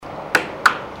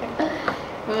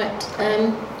Right,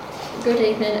 good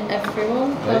evening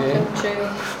everyone. Welcome to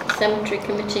Cemetery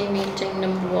Committee meeting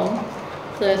number 1,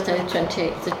 Thursday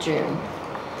 28th of June.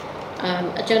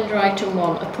 Agenda item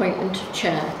 1, appointment of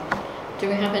chair. Do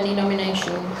we have any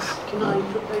nominations? Can I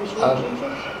propose you,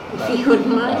 Judy? If you wouldn't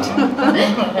mind.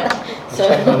 So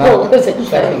all those in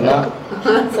favour.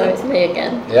 So it's me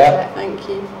again. Yeah. Thank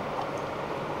you.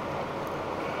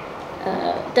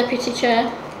 Deputy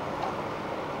chair?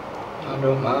 I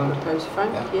don't mind. Propose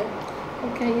Frank, yeah.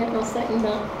 Okay, yeah, I'll second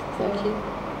that. Thank you.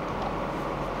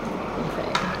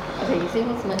 Okay. That was easy,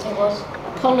 wasn't it? It was.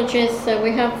 Apologies, so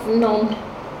we have none.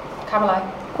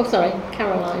 Caroline. Oh, sorry,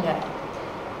 Caroline. Yeah.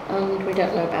 And we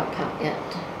don't know about Pat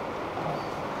yet.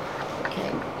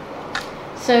 Okay.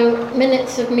 So,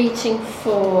 minutes of meeting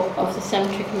 4 of the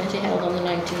Cemetery Committee held on the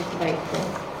 19th of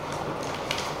April.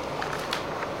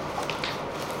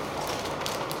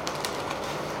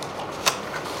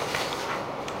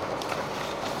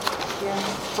 Yeah,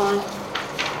 that's fine.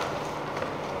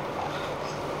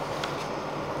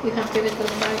 You happy with them,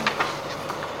 Frank?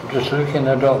 Just looking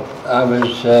it up, I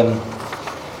was, yeah.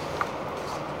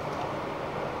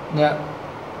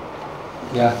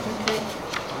 Okay.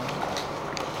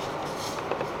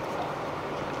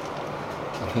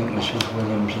 I think Mrs.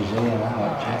 Williams is here now,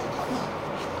 actually.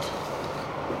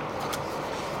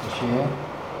 Is she here?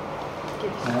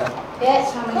 Yeah. Yes,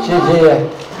 She's here.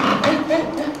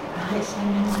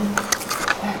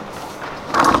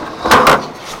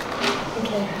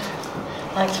 Okay.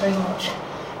 Thanks very much.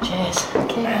 Cheers.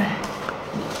 Okay.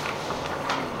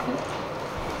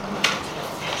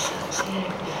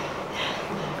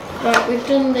 Right, we've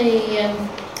done the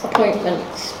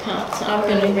appointments, Pat. I'm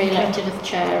going to be re-elected as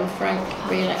chair and Frank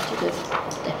re-elected as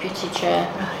deputy chair.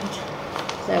 Right.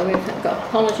 So we've got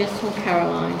apologies from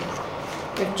Caroline.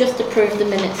 We've just approved the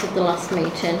minutes of the last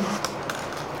meeting.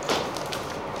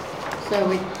 So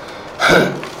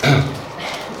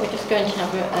we're just going to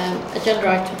have agenda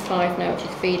item 5 now, which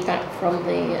is feedback from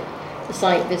the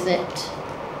site visit.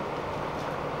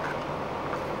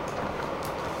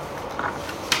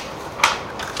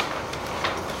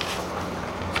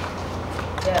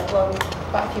 Yeah, well,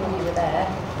 quite a few of you were there.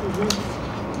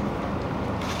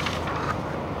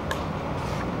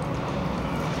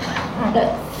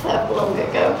 So long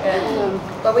ago.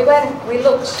 Well, we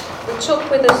took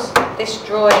with us this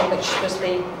drawing, which was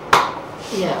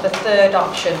the third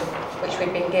option which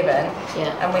we'd been given,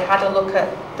 and we had a look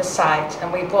at the site,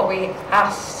 and you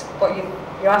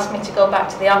asked me to go back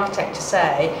to the architect to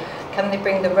say, can they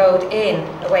bring the road in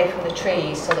away from the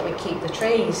trees so that we keep the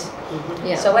trees?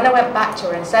 So when I went back to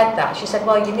her and said that, she said,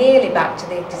 well, you're nearly back to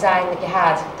the design that you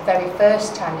had the very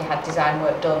first time you had design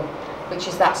work done, which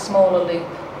is that smaller loop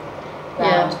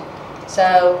round.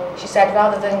 So she said,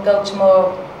 rather than go to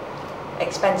more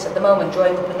expense at the moment,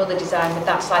 drawing up another design with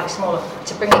that slightly smaller,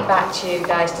 to bring it back to you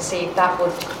guys to see if that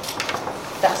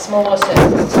smaller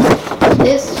surface.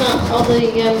 Is that other,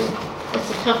 it's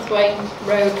a pathway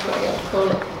road, what you call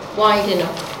it, wide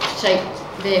enough to take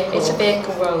vehicles? It's a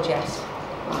vehicle road, yes.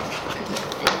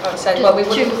 Right. So, well, we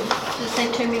would. Did you say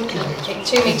 2 metres?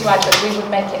 2 metre wide, but we would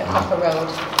make it a proper road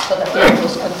so that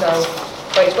vehicles can go.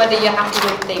 But it's whether you're happy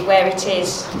with where it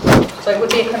is. So it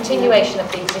would be a continuation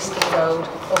of the existing road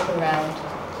up and round.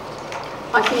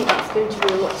 I think that's going to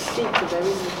be a lot steeper though,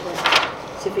 isn't it?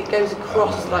 So if it goes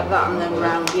across like that and then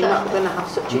round, you're not going to have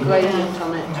such a gradient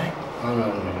on it. I'm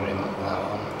not in agreement with that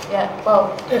one. Yeah,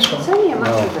 well, This one? It's only a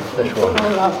matter of a this few one.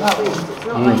 It's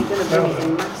not like you're going to bring it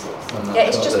in masses. yeah,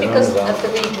 it's just because of the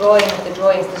redrawing of the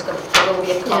drawings, there will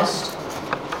be a cost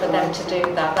for them to do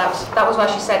that. That was why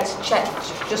she said to check,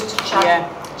 just to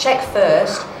check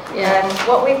first.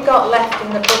 What we've got left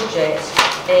in the budget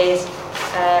is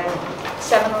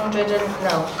 500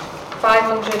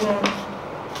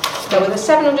 there's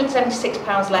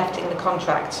 £776 left in the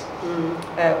contract,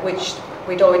 which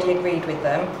we'd already agreed with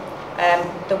them.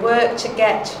 The work to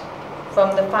get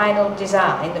from the final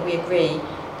design that we agree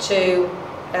to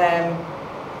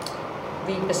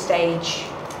read the stage,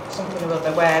 something or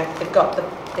other, where they've got the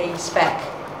spec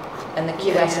and the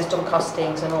QS has done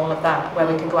costings and all of that, where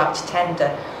we can go out to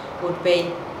tender, would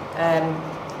be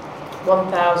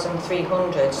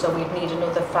 1,300, so we'd need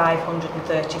another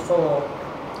 534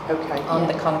 on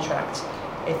the contract,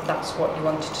 if that's what you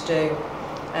wanted to do.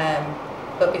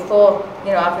 But before,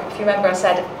 if you remember, I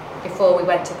said before we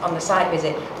went on the site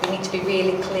visit, we need to be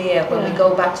really clear when we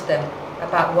go back to them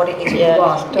about what it is we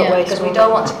want, because we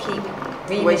don't want to keep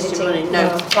revisiting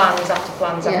plans after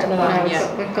plans after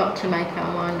plans. We've got to make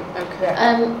our mind up. Okay.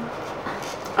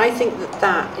 I think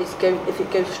that is going, if it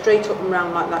goes straight up and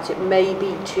round like that, it may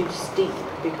be too steep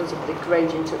because of the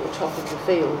gradient at the top of the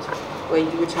field, where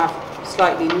you would have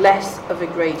slightly less of a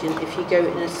gradient if you go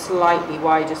in a slightly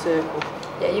wider circle.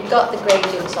 Yeah, you've got the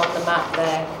gradients on the map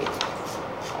there.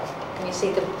 Can you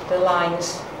see the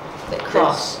lines that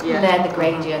cross? Yeah. They're the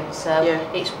gradient. So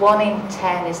it's 1 in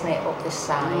 10, isn't it, up this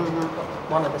side?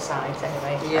 One of the sides,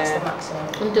 anyway. Yeah. That's the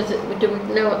maximum. And do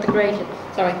we know what the gradient?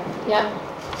 Sorry. Yeah.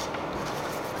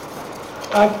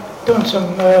 I've done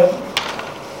some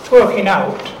working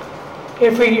out.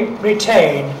 If we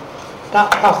retain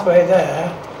that pathway there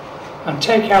and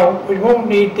take out, we won't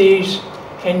need these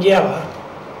in yellow,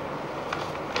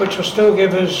 which will still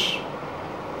give us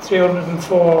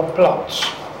 304 plots.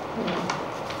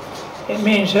 It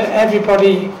means that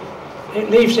everybody, it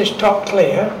leaves this top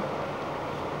clear.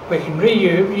 We can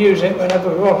reuse it whenever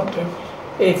we want to,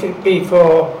 if it be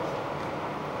for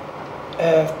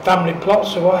family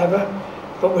plots or whatever.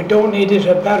 But we don't need it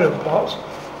as barrow plots,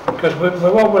 because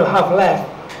what we'll have left,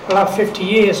 we'll have 50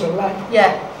 years of life.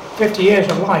 Yeah. 50 years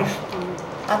of life.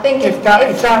 I think If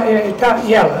that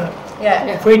yellow, yeah.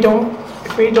 if we don't,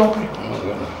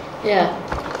 Yeah.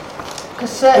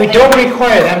 we don't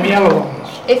require them yellow ones.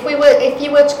 If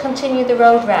you were to continue the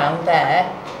road round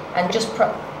there and just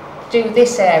do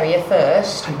this area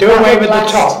first, And do away with the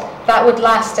top. That would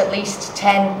last at least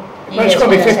 10 years. Well, it's got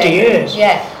to be 50 years.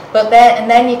 Yeah. But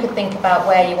then you could think about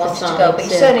where you wanted to go, but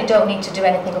you certainly don't need to do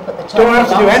anything up at the top. Don't have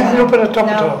to do anything up at the top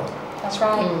at all. That's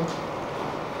right.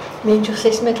 I mean, just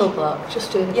this middle block,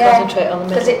 just concentrate on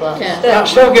the middle block. Yeah. That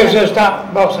still gives us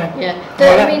that boxing. Yeah.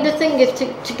 I mean, the thing is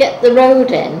to get the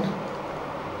road in,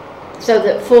 so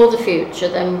that for the future,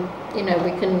 then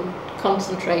we can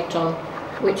concentrate on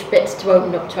which bits to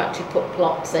open up to actually put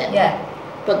plots in. Yeah.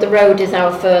 But the road is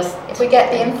our first. If we get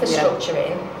the infrastructure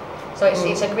in, so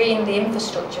it's agreeing the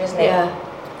infrastructure, isn't it? Yeah.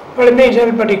 Well, it means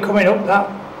everybody coming up that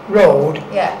road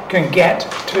Yeah. can get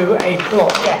to a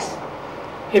plot. Yes.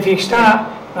 If you start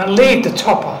and leave the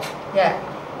top off, Yeah.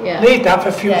 Yeah. leave that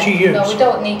for future use. No, we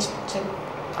don't need to.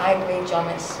 I agree, John.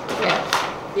 Yeah.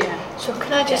 Yeah. So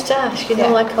can I just ask,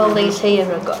 like all these here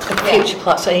have got future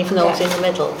plots, and even though it's in the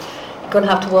middle, you're going to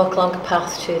have to walk along a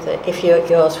path to if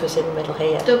yours was in the middle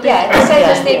here. Yeah, the same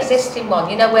as the existing one,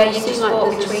 where you just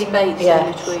walk between space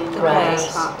in between the right.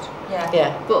 paths.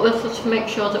 Yeah. But we'll sort of make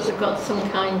sure that we've got some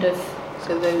kind of,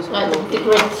 So those like will the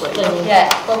grids thing. Yeah,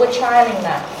 well we're trialling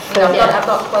that. Yeah. I've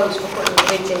got quotes for putting the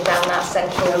grids in down that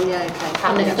central Oh, yeah, okay.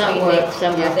 path And if that between works,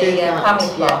 then we'll do the that.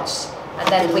 family plots. And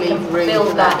then It'll we can leave room build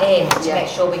for that in to Yeah. make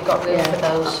sure we've got room Yeah. for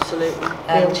those. Absolutely.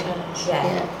 Wheelchairs. Yeah.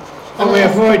 Yeah. And we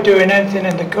avoid doing anything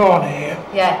in the corner here,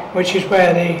 Yeah. which is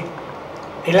where the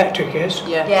electric is.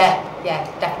 Yeah. Yeah,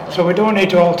 definitely. So we don't need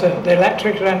to alter the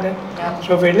electric or anything. No.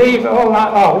 So if we leave all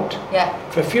that out Yeah,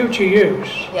 for future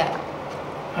use yeah,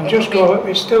 and It'll just go,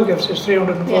 it still gives us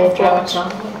 304 Yeah, plots.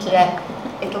 yeah.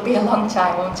 It'll be a long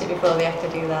time, won't it, before they have to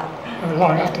do that?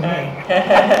 Long after me.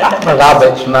 Well,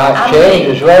 habits might change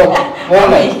as well,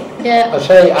 won't it? Yeah. I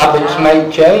say habits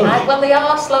may change. Right, well, they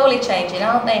are slowly changing,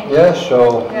 aren't they? Yeah,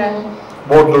 so Yeah.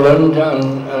 woodland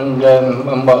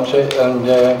and what's it, and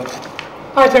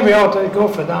I think we ought to go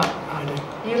for that. I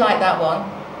do. You like that one?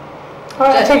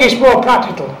 I think it's more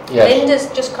practical. yes. Linda's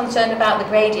just concerned about the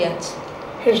gradient.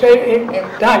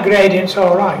 That gradient's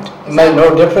all right. Make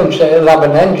no difference, it'll have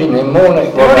an engine in, won't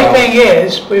it? The only thing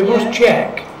is, we must Yeah.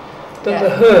 check that Yeah. the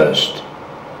hearse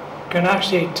can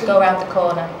actually Go around the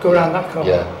corner. go around that corner.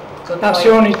 Yeah, Good That's point.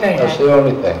 the only thing, that's the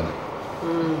only thing.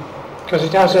 because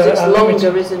it has It's a longer,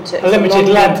 limited. isn't it? a limited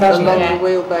length, hasn't it? it? A longer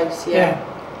wheelbase, Yeah,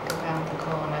 Go around the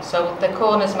corner. So the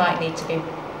corners might need to be,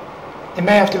 it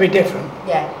may have to be different.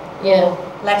 yeah, Yeah.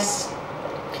 less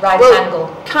right Well, angle.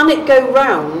 Can it go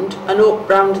round and up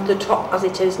round the top as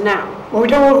it is now? Well, we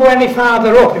don't want to go any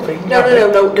farther up if we can. No.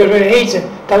 Because we're heating.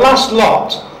 The last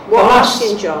lot, What the I'm last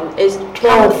asking, John, is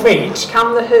 12 feet.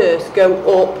 can the hearse go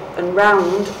up and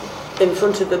round in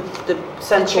front of the The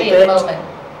central tree at the bit? moment.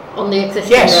 On the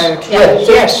existing Yes. road. Yes.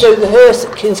 So, Yes. so the hearse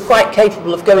is quite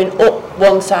capable of going up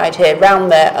one side here,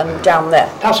 round there and down there.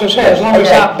 That's what I say, as long as Okay.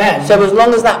 that bends. So as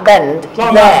long as that bend As long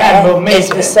as that bend will there meet is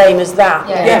the it. same as that,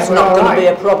 Yeah. it's Yeah, not we're going to all be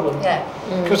a right. problem. Yeah,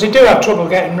 Because they do have trouble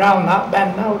getting round that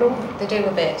bend now, don't they? they do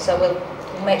a bit, so we'll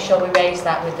make sure we raise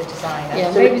that with the designer.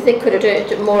 Yeah, So maybe they could do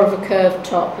it at more of a curved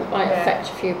top. It might Yeah. affect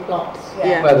a few plots.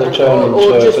 Yeah. Where the And- turning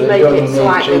or just circle, make it it only needs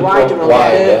slightly 2 wider foot on the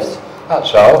wider, hearse.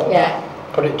 that's all. Yeah,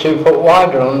 Put it 2 foot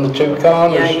wider on the 2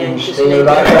 corners Yeah, yeah, and just steer leave it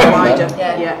right a bit round wider. then.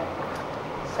 Yeah. Yeah.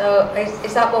 so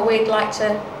is that what we'd like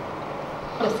to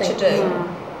I look to think do?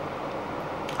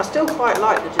 I still quite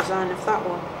like the design of that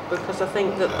one because I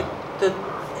think that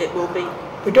it will be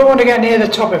We don't want to get near the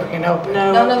top if we can help it.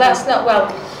 No, No, that's not, well,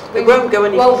 we won't go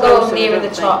any won't go closer, I nearer don't the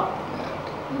think. top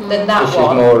than that This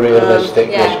one. is more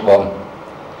realistic, yeah. this one.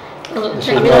 Well, This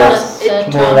take is a more- lot less,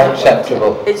 It's more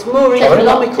acceptable. It's more Take a lot-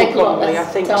 economical take a lot probably, I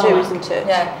less think, tarmac. too, isn't it?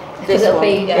 Yeah, because This it'll one.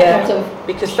 be Yeah. sort of,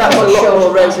 Because that's a lot Short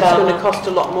more roads, it's tarmac. going to cost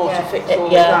a lot more to Yeah. fix all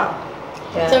of Yeah. that.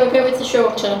 Yeah. so we go with the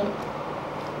shorter.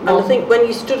 And I think when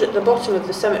you stood at the bottom of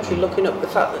the cemetery looking up, the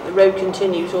fact that the road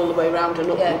continues all the way round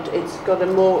and upward, it's got a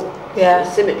more Yeah.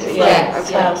 symmetry. Yeah. Yeah.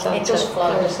 Yeah. Okay. it does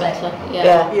flow, doesn't it? Yeah.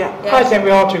 Yeah. Yeah. I think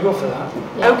we ought to go for that.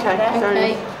 Yeah. Okay. Fair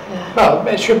Okay. enough. Well,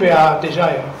 it should be our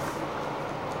desire.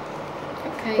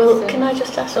 Okay. Well, so can I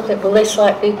just ask something? Will this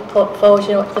like be put forward,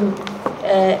 you know, at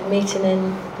the meeting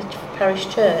in the parish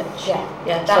church? Yeah.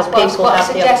 Yeah, That's so what people I have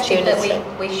the suggested, that opportunity.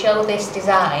 we show this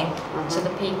design to the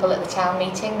people at the town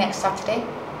meeting next Saturday,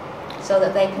 so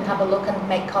that they can have a look and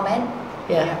make comment.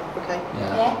 Yeah. Okay.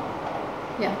 Yeah.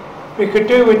 Yeah? We could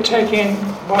do with taking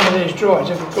one of these drawings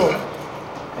if we could.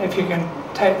 If you can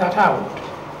take that out.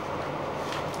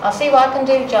 I'll see what I can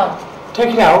do, John.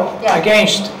 Take it out Yeah.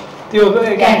 against the other,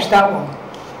 against that one.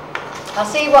 I'll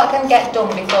see what I can get done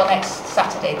before next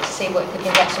Saturday to see what if we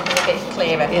can get something a bit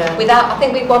clearer. Yeah. Without, I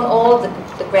think we want all of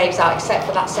the graves out except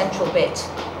for that central bit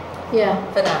yeah.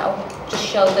 for now. Just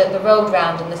show the road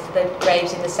round and the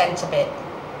graves in the centre bit.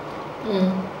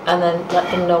 And then let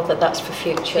them know that that's for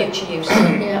future. Future use.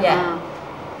 Yeah. Yeah.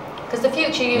 Because the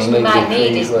future use Well, we might maybe need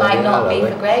trees is might where not they be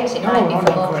are, for graves, it No, might be I'm for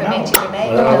not more going cremated out.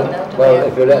 remains. We don't know, do we? Well,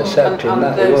 if you're accepting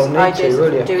that, you those won't need ideas to, will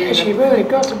of you? doing Yes, the- you've really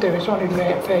got to do it. It's only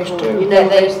phase You 2. know,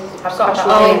 those I've got that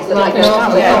special on. things that Like they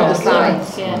north, do. yeah. on the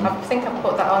sides, yeah. I think I've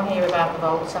put that on here about the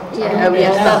vaults, haven't I? Yeah. Oh,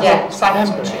 yes. Yeah,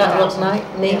 sanctuary. That looks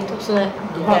neat, doesn't it?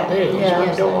 Not these. Yeah.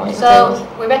 We don't want So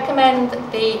we recommend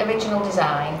the original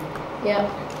design, Yeah.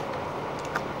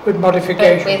 with but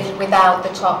modifications. without the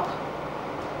top,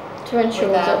 To ensure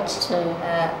Without,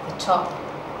 that. the top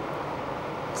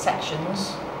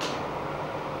sections,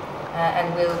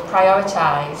 and we'll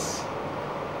prioritise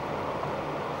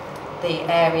the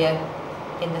area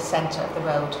in the centre of the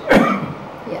road.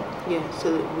 Yeah,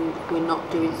 so that we're not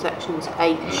doing sections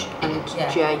H and Yeah.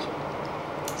 J.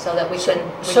 So that we So- can,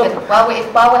 so-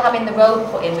 while we're having the road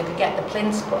put in, we could get the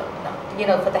plinths put, you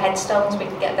know, for the headstones, we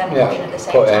could get them Yeah, put in at the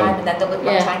same put in. time, and then there would be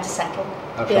Yeah. time to settle.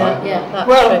 That's Yeah, right. Yeah. that's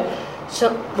Well- true.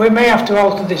 So, We may have to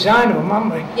alter the design of them,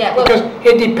 haven't we? Yeah, well, Because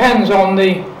it depends on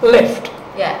the lift.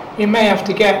 yeah, You may have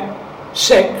to get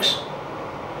 6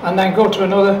 and then go to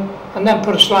another and then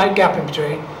put a slight gap in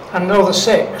between and another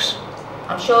 6.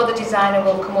 I'm sure the designer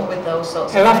will come up with those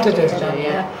sorts He'll of have to ideas, do it. John,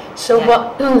 yeah. so Yeah.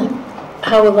 what?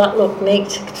 How will that look?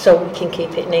 Neat, so we can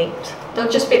keep it neat. They'll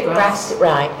just be grass.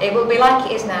 Right. It will be like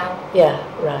it is now. Yeah.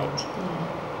 Right.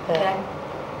 Yeah. Okay.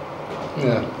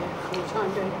 Yeah. For the time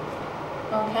being.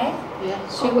 Okay. Yeah.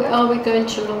 So are we going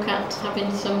to look at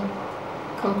having some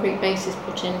concrete bases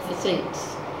put in for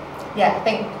seats Yeah, I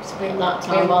think at that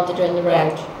time while they're doing the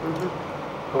road?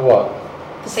 For what?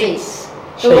 For seats.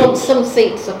 We want some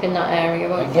seats up in that area,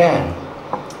 won't we? Again?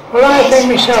 Well, I think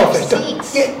myself it's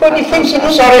Seats. But you're thinking of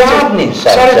the Sorry to- gardening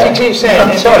sorry centre. to keep saying I'm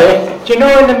it. sorry. Do you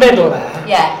know in the middle there,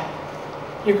 Yeah,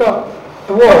 you've got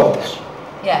the walls.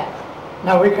 yeah,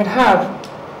 Now we can have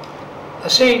a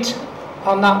seat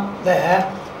on that there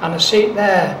and a seat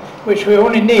there, which we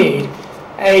only need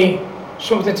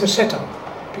something to sit on,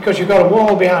 because you've got a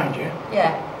wall behind you.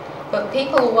 yeah. But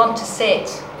people will want to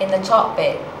sit in the top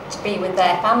bit to be with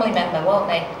their family member, won't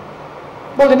they?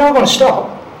 Well, they're not going to stop.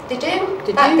 They do.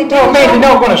 They That- do. They do. No, I mean, they're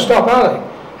not going to stop, are they?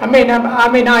 I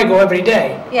mean, I go every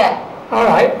day. Yeah, All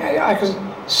right, I can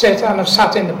sit and I've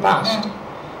sat in the past.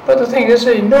 But the thing is,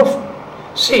 there's enough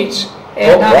seats in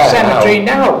Oh, that yeah, cemetery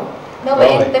now. no, but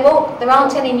Right. there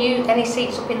aren't any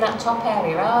seats up in that top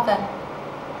area, are there?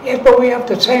 Yes, but we have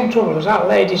the same trouble as that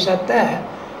lady said there,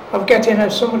 of getting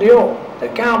somebody up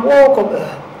that can't walk up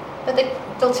there. But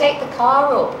they'll take the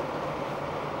car up.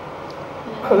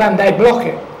 Well, then they block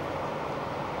it.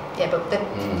 Yeah, but the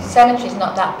cemetery's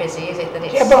not that busy, is it? That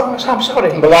it's. Yeah, but I'm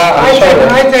sorry. But I'm sorry.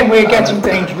 I think we're getting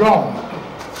things wrong.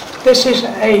 This is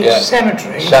a Yeah.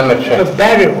 cemetery Cemetery. for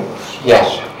burials.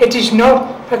 Yes. It is not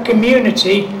a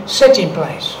community sitting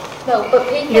place. No, but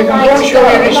people You can like go and to show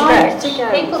go. your respects.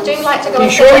 People do like to go. You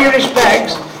and show sit your there.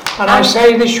 respects, and I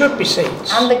say there should be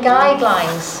seats. And the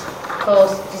guidelines for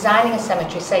designing a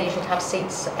cemetery say you should have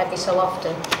seats every so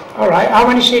often. All right, how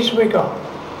many seats have we got?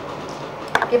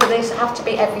 Yeah, but these have to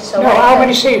be every so No, often. how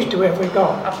many seats do we have we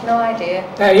got? I've no idea.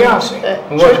 There you are, see.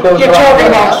 And what's So going you're to talking happen?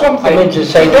 about something I mean to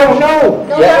say- you don't know.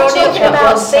 No, Yeah. I'm talking Yeah.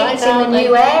 about seats in the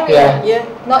new area, Yeah. Yeah.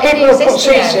 not in People the have put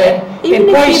existing seats area. in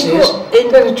places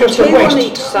that are just a 2 waste on of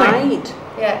each time. side.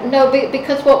 Yeah. No,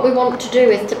 because what we want to do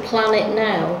is to plan it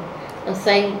now and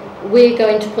saying we're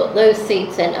going to put those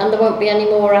seats in, and there won't be any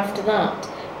more after that.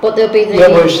 But there'll be the...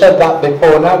 Yeah, we've said that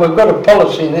before. Now, we've got a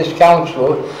policy in this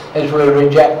council, is we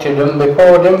rejected them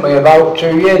before, didn't we? About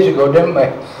 2 years ago, didn't we?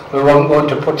 We weren't going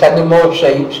to put any more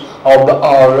seats or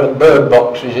bird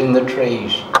boxes in the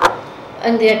trees.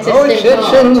 And the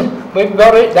existing we've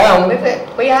got it down.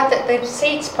 We have the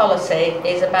seats policy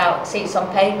is about seats on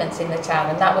pavements in the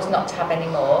town, and that was not to have any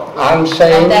more. I'm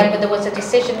saying... And then there was a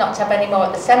decision not to have any more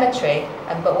at the cemetery,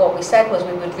 but what we said was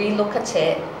we would relook at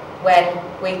it when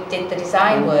we did the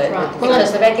design work,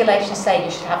 because the regulations say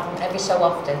you should have them every so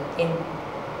often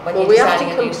when you're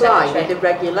designing a new cemetery. We have to comply with the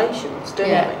regulations, don't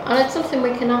we? And it's something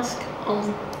we can ask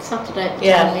on Saturday at the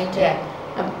town meeting,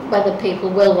 whether people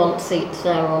will want seats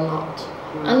there or not.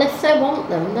 And if they want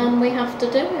them, then we have to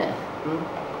do it.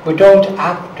 We don't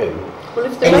have to. Well,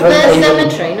 if their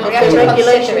cemetery, not if the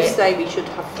regulations say we should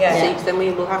have seats, then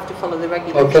we will have to follow the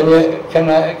regulations.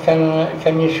 Well,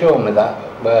 can you show me that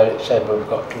where it said we've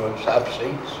got to have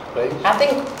seats, please? I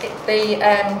think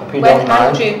when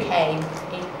Andrew came,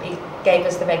 he gave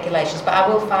us the regulations, but I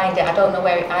will find it. I don't know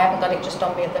where I haven't got it just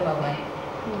on me at the moment.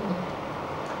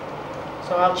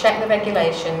 So I'll check the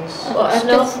regulations. What's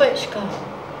Northwich got?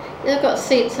 They've got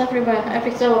seats everywhere.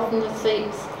 Every so often there's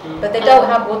seats. But they don't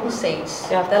have wooden seats.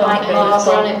 They're like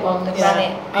granite ones.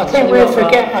 Granite. I think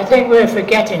we're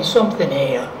forgetting something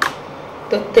here.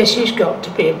 That this has got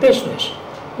to be a business.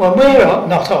 When we're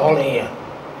not all here,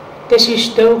 this has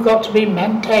still got to be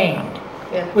maintained.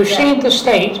 We've seen the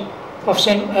state of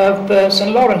St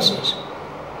Lawrence's.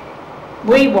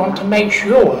 We want to make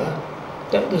sure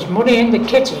that there's money in the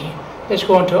kitty that's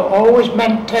going to always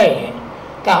maintain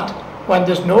that when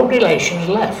there's no relations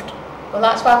left. Well,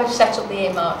 that's why we've set up the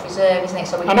earmarked reserve, isn't it?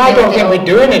 So and I don't think we're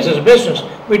doing it as a business,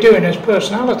 we're doing it as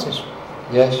personalities.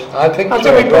 Yes, I think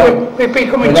we're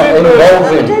becoming too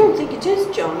I don't think it is,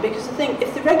 John, because I think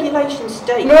if the regulations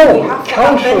state we have to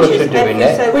have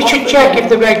benches we should check if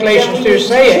the regulations do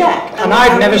say it, and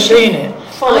I've never seen it.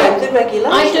 Follow the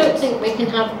regulations. I don't think we can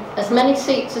have as many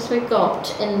seats as we've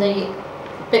got in the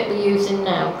bit we're using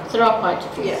now, because there are quite a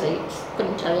few seats,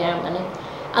 couldn't tell you how many,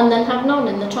 and then have none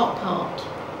in the top part.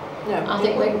 No, I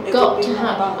think we've got to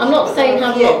have, I'm not saying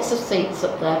have lots of seats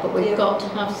up there, but we've got to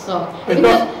have some.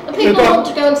 Because people want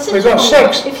to go and sit on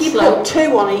six. If you put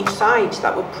 2 on each side,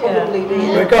 that would probably be...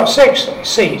 We've got 6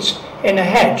 seats in a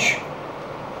hedge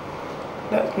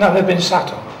that never been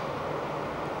sat on.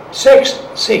 6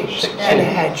 seats in a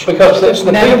hedge. Because there's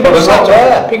the people are not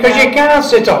there. Because you can't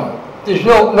sit on. There's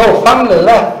no family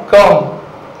left, come.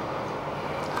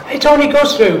 It only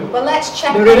goes through well, let's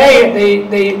check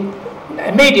the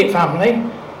immediate family,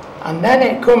 and then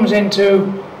it comes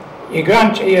into your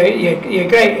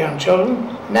great grandchildren,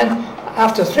 and then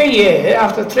after 3 years,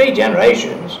 after 3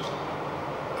 generations,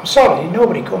 I'm sorry,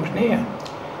 nobody comes near.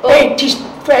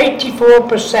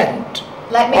 84%.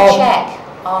 Let me check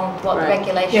on what the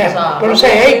regulations are. But I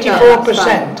say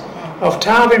 84% of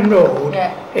Tarvin Road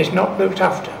is not looked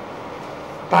after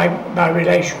by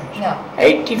relations. No.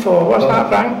 84, wasn't that,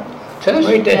 Frank?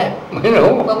 We did.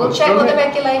 Well, we'll check what the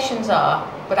regulations are,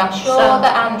 but I'm sure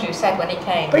that Andrew said when he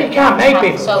came. But you can't make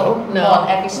people one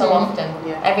every so often.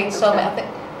 Every so I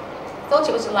thought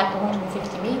it was like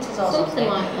 150 metres or something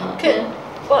like that.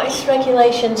 What is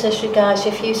regulations as regards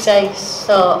if you say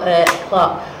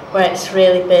plot where it's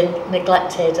really been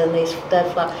neglected and these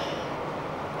dead flat?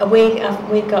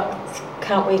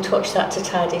 Can't we touch that to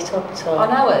tidy it up at all? On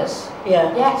ours?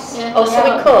 Yeah. Yes. Oh, so we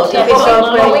could.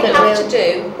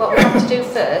 What we have to do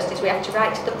first is we have to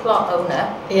write to the plot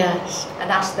owner. Yes. And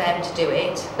ask them to do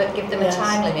it, but give them a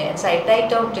time limit and say if they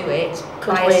don't do it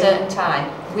by a certain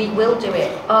time, we will do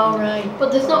it. Oh, right.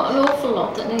 But there's not an awful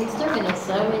lot that needs doing, is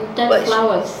there? I mean, dead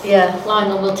flowers,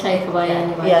 Lionel will take away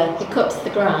anyway. Yeah. He cuts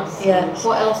the grass. Yes.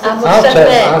 What else? I must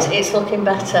admit, it's looking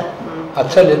better. I'll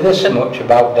tell you this much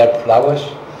about dead flowers.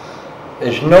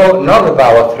 There's none of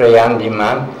our 3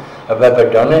 handymen have ever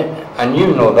done it, and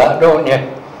you know that, don't you?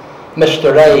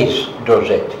 Mr. Hayes does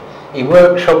it. He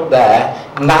works up there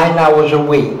 9 hours a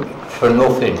week for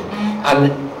nothing.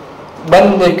 And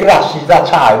when the grass is that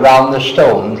high round the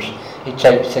stones, he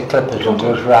takes the clippers and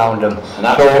goes round them.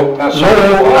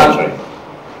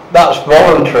 That's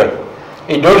voluntary.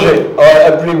 He does it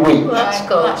every week. Well, that's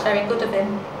good. That's very good of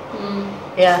him.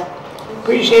 Yeah.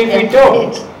 But you see, if we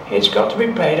don't, it's got to be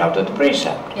paid out of the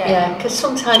precept. Yeah, because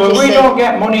sometimes so if we don't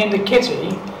get money in the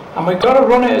kitty, and we've got to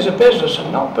run it as a business and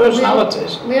not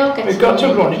personalities, we've got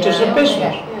to run it as a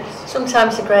business.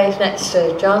 Sometimes the grave next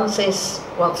to John's is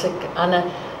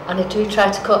and I do try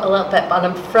to cut a little bit, but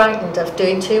I'm frightened of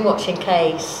doing too much in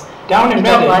case. Down in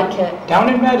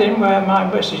Reading, where my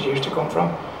missus used to come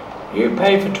from, you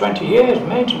paid for 20 years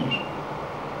maintenance.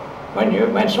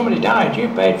 When somebody died, you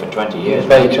paid for 20 years. You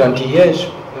paid 20 years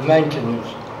for maintenance.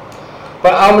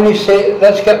 But how many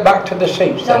let's get back to the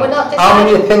seats then. No, we're not how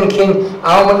many are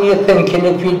you thinking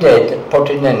if you did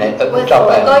putting in it at the top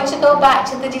We're end? going to go back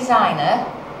to the designer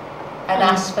and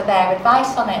ask for their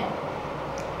advice on it.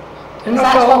 They're not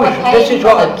That's what always, we're paying this is for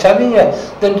what them. I'm telling you,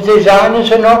 the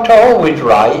designers are not always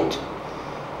right.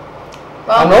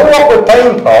 I know what we're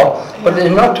paying for, but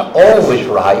they're not always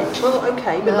right. Well,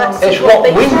 okay, but let's see It's what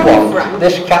they we say, want, Frank.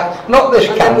 not this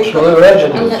And then we've council, got- the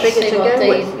residents. And let's Figure see to what, go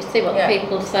with. the Yeah.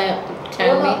 people say at the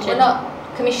town meeting. We're not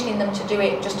commissioning them to do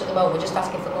it just at the moment, we're just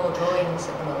asking for more drawings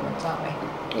at the moment, aren't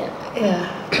we? Yeah. Yeah.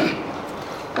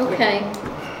 Okay.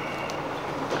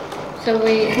 So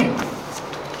we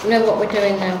know what we're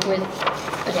doing now with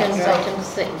agenda Yeah, so item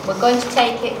 6. We're going to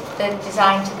take the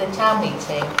design to the town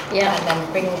meeting Yeah. and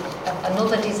then bring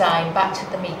another design back to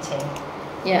the meeting.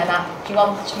 Yeah. And do you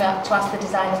want to ask the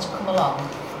designer to come along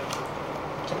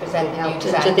to present the new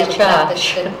design? Do they Then we can have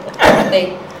charge?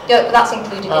 that's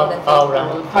included in the thing. Oh,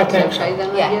 right. I think so. Okay,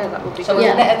 then, Yeah. that would be So good.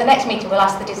 at the next meeting, we'll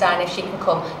ask the designer if she can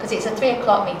come, because it's a 3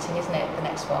 o'clock meeting, isn't it, the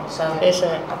next one? So Is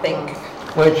it? I think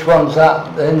Which one's that,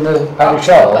 in the parish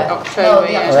hall? October, No,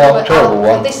 the yeah. October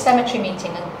one. This cemetery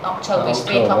meeting in October is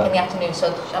 3 o'clock in the afternoon,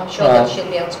 so I'm sure Right. that she'll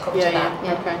be able to come Yeah, to that.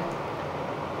 yeah, okay.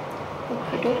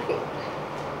 Okey-dokey.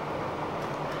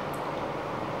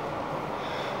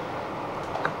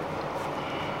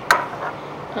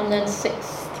 And then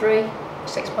 6.3.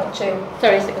 6.2,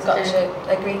 Sorry, we've got 6.2. to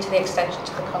agree to the extension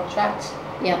to the contract.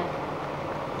 Yeah.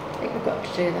 I think we've got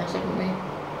to do that, haven't we?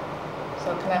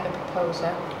 So can I have a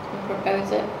proposer? We'll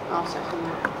propose it. I'll second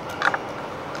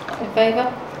that. In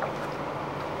favour?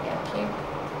 Thank you.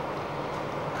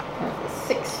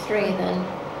 6.3 then.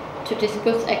 To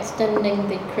discuss extending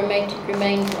the cremated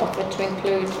remains offer to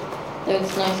include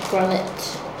those nice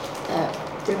granite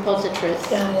repositories.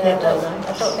 Yeah, I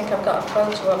don't think I've got a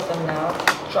photo of them now.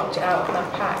 I've dropped it out of my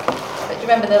pack. But do you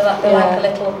remember they're like a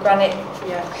little granite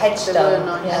Yeah. headstone, They were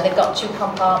nice. and they've got 2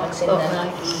 compartments in Oh, them.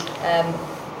 nice.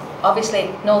 Obviously,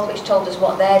 Northwich told us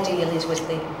what their deal is with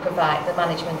the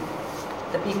management,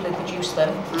 the people who produce them.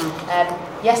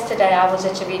 Yesterday I was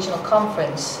at a regional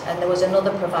conference and there was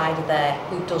another provider there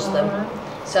who does them.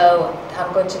 So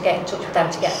I'm going to get in touch with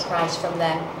them to get a price from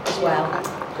them as well.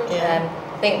 Yeah.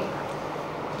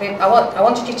 I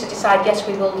wanted you to decide, yes,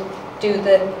 we will do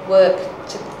the work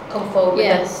to come forward with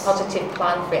Yes. a positive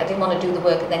plan for it. I didn't want to do the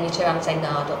work and then you turn around and say, no,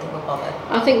 I don't think we'll bother.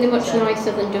 I think they're much So-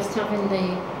 nicer than just having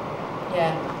the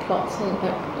Yeah. plots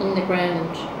in the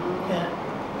ground. Yeah.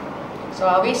 So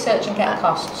I'll research and get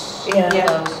costs Yeah. for Yeah.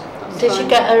 those. Did you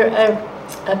get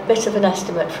a bit of an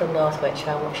estimate from Northwich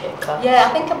how much it cost? Yeah, I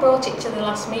think I brought it to the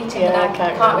last meeting, Yeah, and I I can't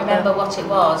can't remember. remember what it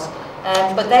was.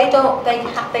 But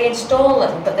they install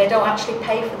them, but they don't actually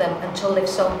pay for them until they've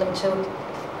sold them to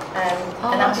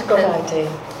Oh, an that's a good applicant. idea.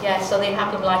 Yeah, so they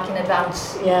have them like in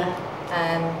advance. Yeah.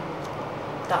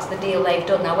 That's the deal they've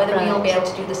done. Now, whether we'll Right. be able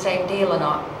to do the same deal or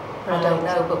not, I don't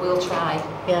Right. know, but we'll try.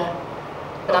 Yeah.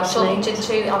 But I'm That's talking neat. to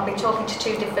two. I'll be talking to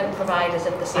 2 different providers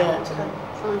of the site and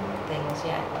Fine. things.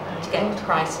 Yeah, to Very get good.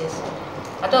 prices.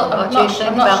 What do you I'm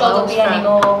think not about sure there'll those, be any Fran?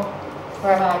 more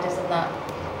providers than that.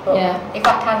 But Yeah. if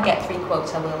I can get 3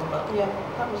 quotes, I will. But Yeah,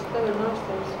 they were nice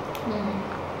those.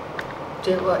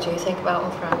 What do you think about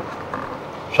them, Frank?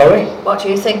 Sorry? What do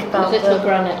you think The about little them?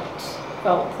 granite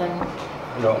vault thing.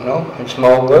 I don't know. It's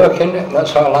more work, isn't it?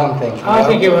 That's all I'm thinking. I about.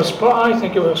 think it will spoil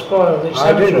the I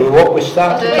cemetery. did with what we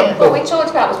started do you? off what we with. talked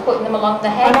about was putting them along the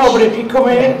I hedge. know, but if you come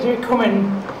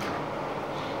in,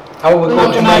 How are we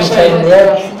going to can I say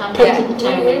maintain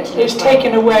the edge? it's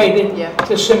taken away Yeah.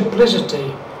 the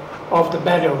simplicity of the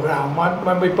burial ground.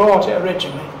 When we bought it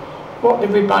originally, what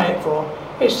did we buy it for?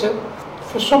 It's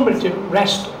for somebody to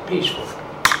rest peaceful.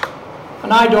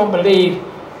 And I don't believe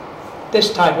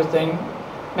this type of thing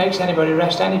makes anybody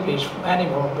rest any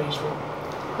more peaceful.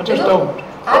 I just don't.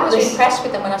 I was impressed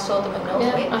with them when I saw them at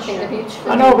Northwich. Yeah, I think they're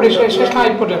beautiful. I know, but it's just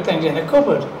like putting things in a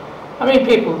cupboard. I mean,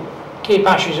 people keep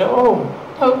ashes at home.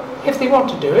 Well, if they want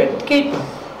to do it, keep them.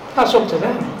 That's up to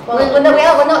them. Well,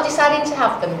 we're not deciding to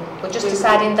have them. We're just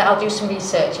deciding that I'll do some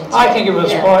research into I it. think it will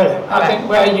Yeah. spoil it. I Right. think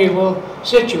where you will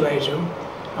situate them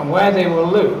and where they will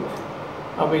look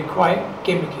will be quite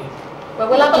gimmicky. Well,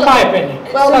 we'll have a In look. my opinion.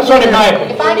 Well, That's only my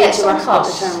opinion. If I We need get to some ask at the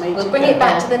costs, town meeting. we'll bring it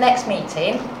back Yeah. to the next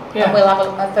meeting Yeah. and we'll have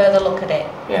a further look at it.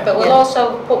 Yeah. But we'll Yeah.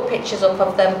 also put pictures up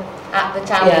of them at the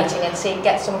town Yeah. meeting and see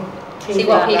what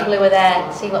Feedback. people who are there,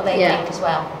 see what they Yeah. think as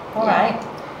well. All Yeah. right.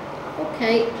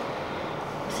 Okay.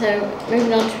 So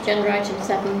moving on to agenda item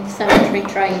 7, cemetery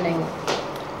training.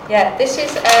 Yeah, this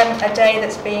is a day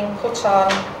that's being put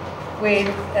on with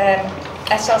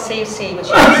SLCC, which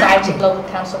is the Society of Local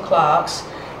Council Clerks,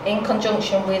 in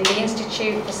conjunction with the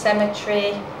Institute for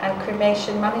Cemetery and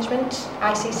Cremation Management,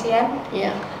 ICCM.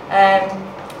 Yeah.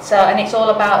 And it's all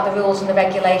about the rules and the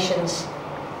regulations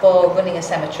for running a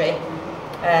cemetery.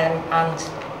 And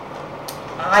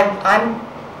I'm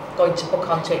going to book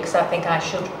onto it because I think I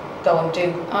should go and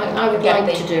do. I would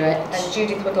like to do it. And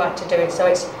Judith would like to do it. So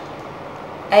it's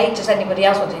does anybody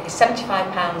else want to do it? It's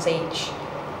 £75 each.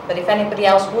 But if anybody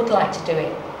else would like to do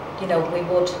it, you know, we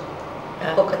would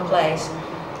book a place.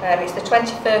 It's the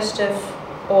 21st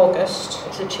of August.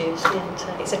 It's a Tuesday, isn't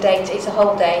it? It's a date. It's a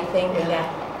whole day thing. Yeah.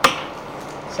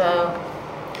 So.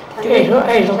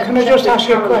 Hazel, can I just ask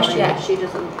you a question? Yeah, she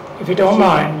doesn't. If you don't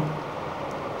mind.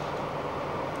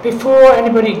 Before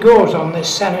anybody goes on this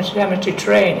cemetery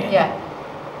training,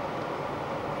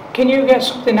 can you get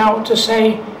something out to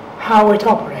say how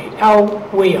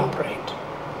we operate?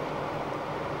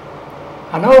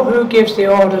 I know who gives the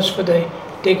orders for the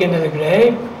digging of the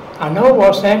grave. I know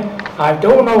what's them. I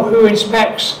don't know who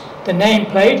inspects the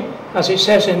nameplate, as it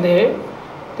says in the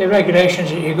regulations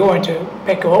that you're going to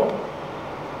pick up.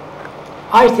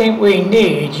 I think we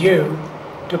need you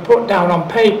to put down on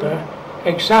paper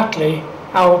exactly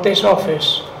how this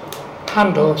office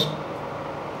handles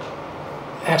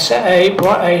a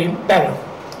burial.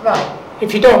 Right.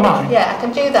 If you don't mind. Yeah, I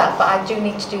can do that, but I do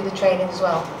need to do the training as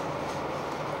well.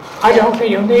 I don't think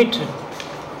you'll need to.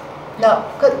 No,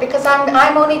 because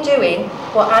I'm only doing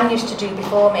what Anne used to do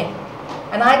before me,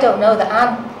 and I don't know that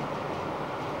Anne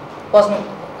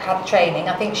had training.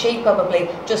 I think she probably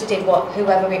just did what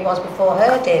whoever it was before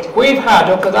her did. We've had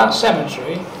up at that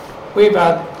cemetery, we've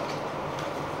had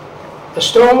the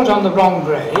stones on the wrong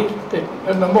grave, the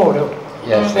memorial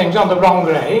things on the wrong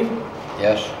grave.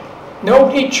 Yes.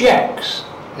 Nobody checks.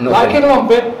 Nothing. Like in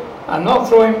Lumpet, I'm not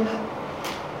throwing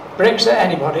bricks at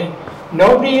anybody.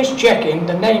 Nobody is checking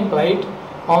the nameplate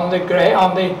on the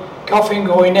coffin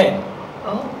going in.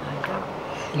 Oh my God.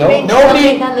 No.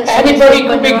 Anybody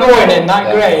could be going in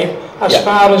that grave as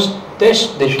far as this.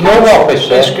 There's no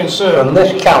officer from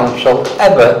this council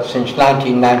ever since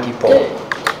 1994.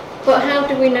 But how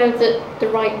do we know that the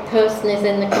right person is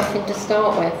in the coffin to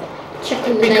start with?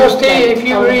 Checking the because nameplate if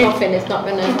you on read, the coffin is not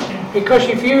going to... Because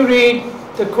if you read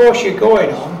the course you're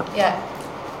going on,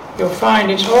 you'll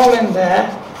find it's all in there,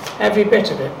 every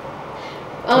bit of it.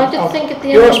 I just think at the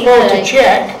end you're of the supposed day, to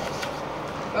check.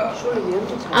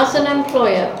 as an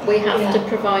employer, we have to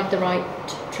provide the right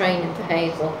training for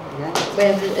Hazel. We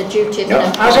have a duty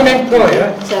as an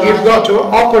employer, you've got to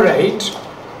operate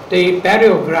the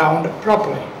burial ground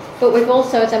properly. But we've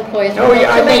also, as employers,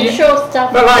 to make sure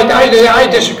staff... Well, I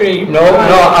disagree. No,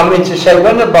 I mean to say,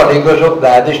 when the body goes up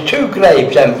there, there's two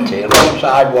graves empty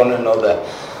alongside one another.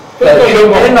 There should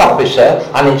be an officer,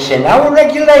 and it's in our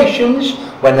regulations,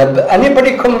 when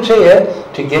anybody comes here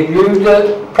to give you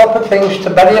the proper things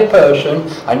to bury a person,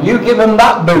 and you give them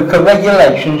that book of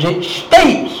regulations, it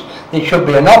states there should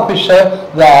be an officer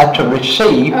there to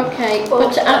receive. Okay,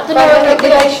 but at the moment... The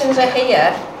regulations are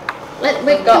here.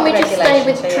 Can we just stay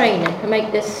with training and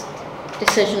make this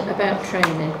decision about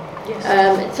training? Yes.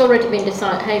 It's already been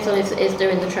decided. Hazel is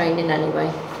doing the training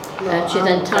anyway. She's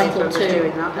entitled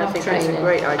to have training. It's a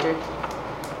great idea.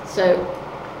 So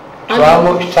how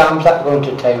much time is that going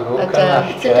to take?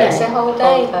 It's a whole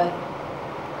day.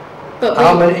 But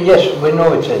how many? Yes, we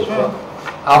know it is. But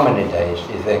how many days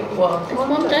do you think? It's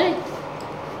one day.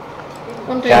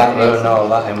 Can't learn all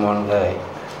that in one day.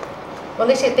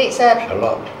 Well, it's a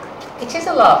lot. It is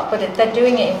a lot, but they're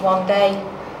doing it in one day.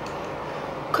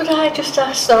 Could I just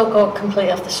ask, though, go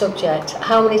completely off the subject,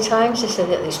 how many times is it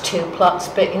that there's two plots,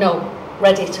 but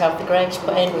ready to have the graves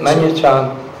put in? Many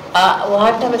times. Well,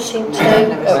 I've never seen two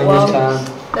at once.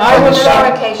 I was there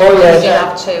are occasions you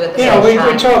have two at the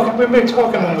same time. We've been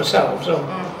talking on ourselves, so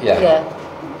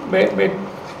we're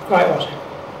quite honest.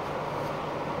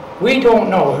 We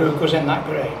don't know who goes in that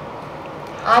grave.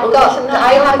 I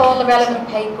have all the relevant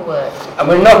paperwork. And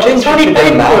we're not interested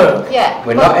in that. Yeah.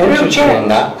 We're not interested in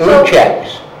that. Who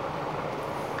checks?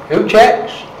 Who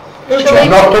checks?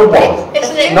 Not a one.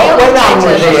 Not when Anne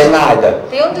was here neither.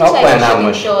 The undertaker should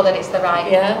ensure that it's the right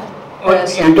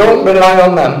person. You don't rely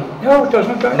on them. No, it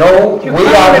doesn't. No, we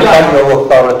are the general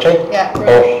authority. Yeah.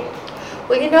 Us.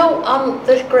 Well, on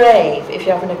the grave, if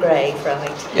you're having a grave,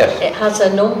 right? Yes. It has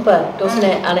a number, doesn't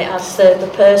it? And it has the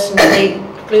person,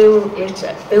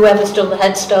 whoever's done the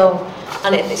headstone,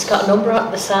 and it's got a number at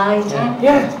the side.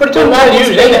 Yeah, but it doesn't tell you,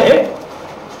 is it?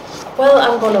 Well,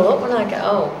 I'm going to look when I get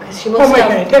home, because you must make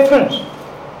any difference.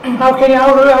 How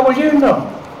will you know?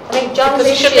 I think John's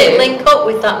issue... Should it link up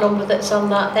with that number that's on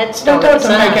that headstone? That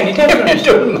doesn't make any difference.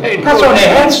 That's only a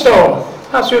headstone.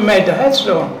 That's who made the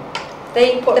headstone.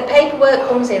 The paperwork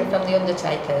comes in from the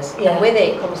undertakers, Yeah. and with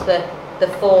it comes the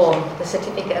form, the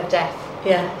certificate of death.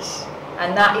 Yes.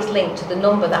 And that is linked to the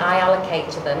number that I allocate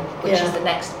to them, which Yeah. is the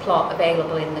next plot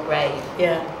available in the grave.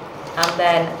 Yeah. And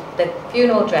then the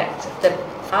funeral director,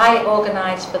 I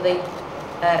organise for the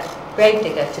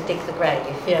gravedigger to dig the grave.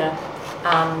 Yeah.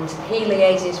 And he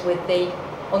liaises with the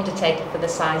undertaker for the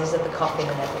sizes of the coffin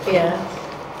and everything. Yeah.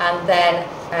 And then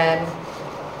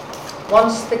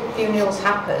once the funeral's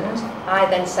happened, I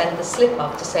then send the slip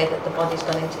off to say that the body's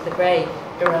gone into the grave.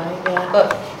 Right, yeah.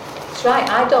 But it's right,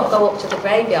 I don't go up to the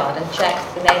graveyard and check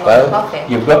the name on the coffin.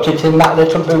 You've got it in that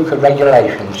little book of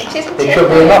regulations. It isn't It in should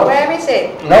be there. not, Where is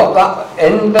it? not that,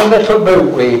 in the little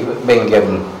book we've been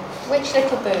given. Which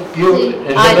little book?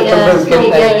 There's a little book in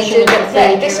there.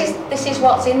 This is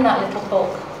what's in that little book.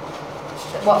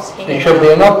 What's here. There should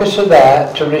be an officer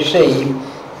there to receive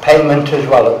payment as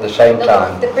well at the same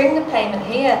time. They bring the payment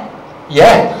here.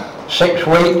 Yeah, 6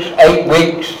 weeks, 8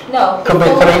 weeks, No. could be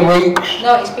 3 weeks.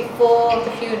 No, it's before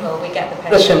the funeral we get the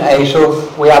payment. Listen, Hazel,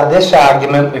 we had this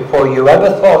argument before you ever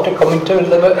thought of coming to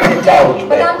Dowsby.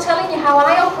 But I'm telling you how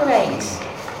I operate.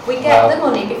 We get the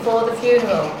money before the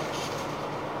funeral.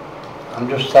 I'm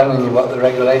just telling you what the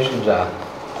regulations are.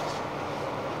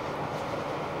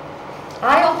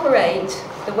 I operate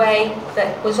the way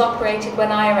that was operated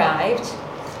when I arrived,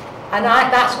 and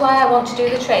that's why I want to do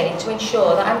the training, to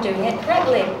ensure that I'm doing it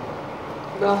correctly.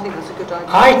 Well, I think that's a good idea.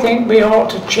 I think we ought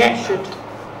to check.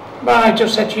 But I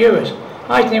just said to you,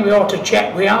 I think we ought to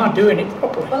check we are doing it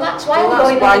properly. Well, that's why Well, I'm that's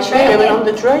going why on the she's going on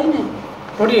training. the training.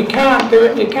 But you can't do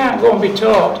it, you can't go and be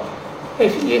taught.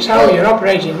 If it's how you're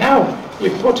operating now, you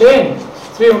put in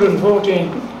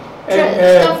 314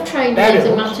 Staff training is a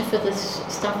variables. matter for the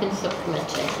staffing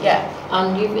subcommittee. Yeah.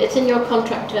 And it's in your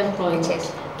contract of employment It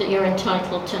is. that you're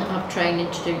entitled to have training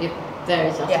to do your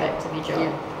various aspects of your job.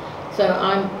 Yeah. So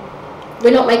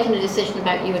we're not making a decision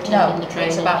about you attending the training.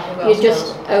 It's about who else You're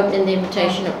just goes. opening the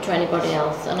invitation up to anybody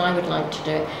else, and I would like to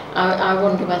do it. I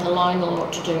wonder whether Lionel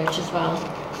ought to do it as well.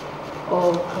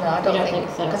 Or No, I don't you think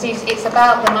so. Because it's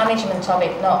about the management of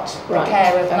it, not the Right,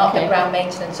 care of, not the okay. ground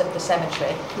maintenance of the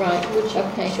cemetery. Right, Would you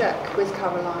okay. check with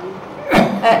Caroline?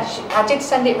 I did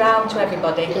send it round to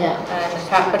everybody, Yeah.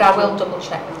 but I will double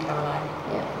check with Caroline.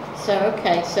 Yeah. So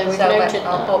okay, so we've So noted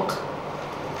I'll that. book.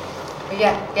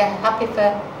 Yeah, happy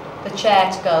for the chair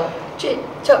to go.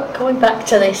 Going back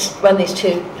to this, when there's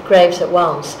 2 graves at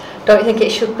once, don't you think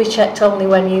it should be checked only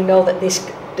when you know that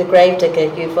the grave digger,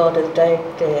 you've ordered to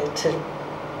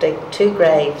dig 2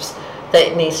 graves, that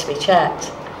it needs to be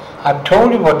checked? I've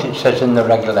told you what it says in the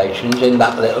regulations in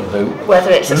that little book.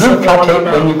 Whether it's a Look single at one or it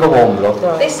not. when you go home, love.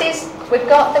 We've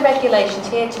got the regulations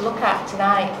here to look at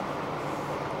tonight.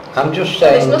 I'm just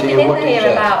There's saying to nothing you in what it here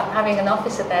says. about having an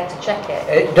officer there to check it.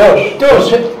 It does.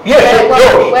 Does it? Yes, it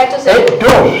Where does. does it? It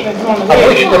does. I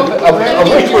wish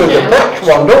we were the next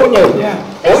one, don't you? Yeah.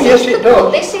 Oh yes, it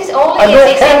does. This is all I it don't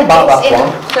is. care about that It's in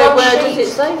one. So where sheet. does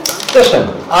it say? Listen,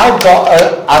 I've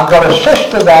got a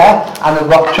sister there, and I've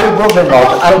got 2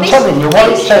 brother-in-laws. I'm telling you what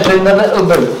it says in the little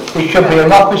book. There should be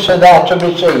an officer there to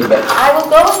receive it. I will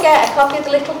go and get a copy of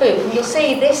the little book, and you'll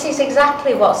see this is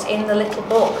exactly what's in the little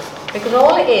book. Because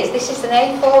all it is, this is an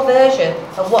A4 version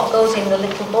of what goes in the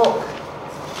little book.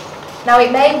 Now,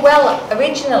 it may well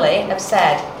originally have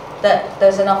said that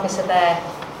there's an officer there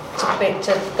to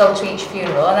go to each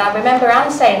funeral, and I remember Anne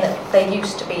saying that there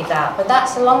used to be that, but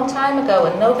that's a long time ago,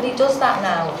 and nobody does that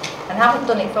now, and haven't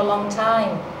done it for a long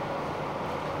time.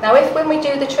 Now, if when we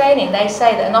do the training they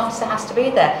say that an officer has to be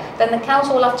there, then the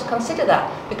council will have to consider that,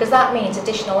 because that means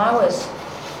additional hours.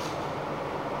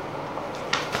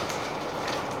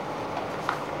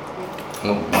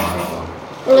 Well,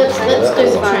 let's do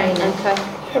the training. Okay.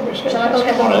 Yeah, but Shall I go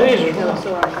it's get one of one? these as No, well. that's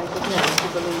all right.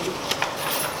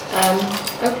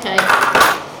 Okay.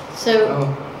 So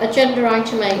agenda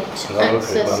item 8,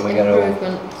 access when we get home.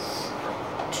 improvements.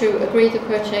 To agree the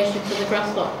quotation for the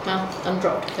grass-locked path and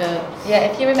dropped curbs. Yeah,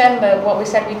 if you remember, what we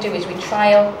said we'd do is we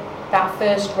trial that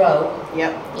first row.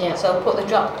 Yep. Yeah. So put the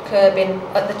drop curb in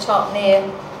at the top near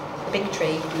the big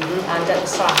tree and at the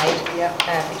side Yep.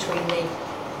 between the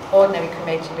ordinary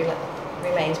cremated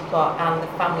remains plot and the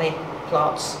family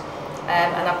plots.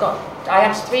 And I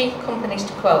asked 3 companies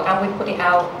to quote, and we put it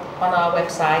out on our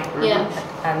website. Yeah.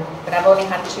 But I've only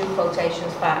had 2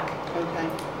 quotations back. Okay.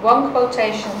 One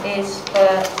quotation is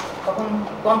for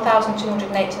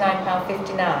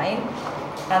 £1,289.59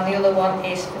 and the other one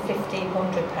is for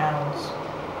 £1,500.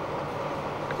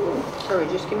 Sorry,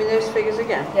 just give me those figures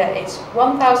again. Yeah, it's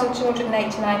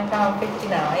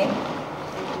 £1,289.59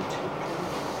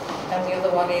 and the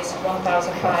other one is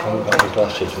 1,500.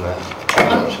 Glasses,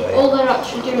 all they're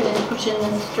actually doing is putting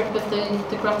the strip of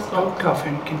the grass Drop block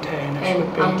coffin container in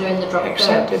should be and doing the drop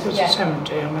accepted curves. as a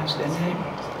cemetery unless the name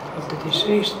of the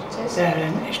deceased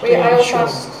therein is I clearly also shown.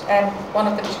 asked one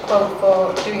of them to quote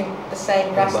for doing the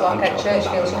same grass block at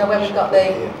Churchfields, you know where we've got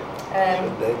the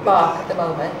bark at the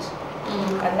moment,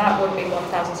 and that would be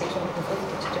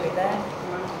 1,650 to do it there.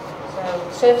 So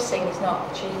servicing is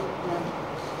not cheap.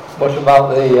 What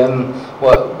about the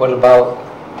what about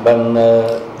when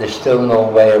there's still no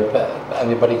way of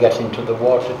anybody getting to the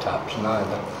water taps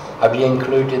neither? Have you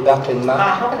included that in that?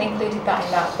 I haven't included that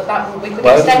in that, but that we could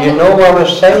Well, extend. you know what I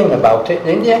was saying about it,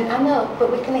 didn't you? I know, but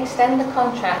we can extend the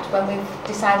contract when we've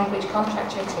decided which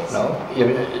contractor it is. No,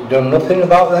 you've done nothing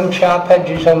about them sharp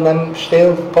edges on them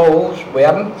steel poles. We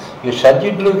haven't. You said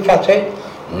you'd look at it.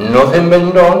 Nothing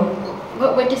been done.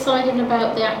 But we're deciding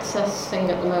about the access thing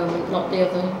at the moment, not the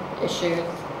other issues.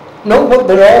 No, but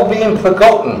they're all being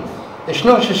forgotten. It's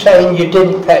not just saying you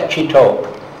didn't fetch it up.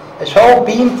 It's all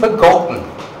being forgotten.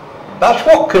 That's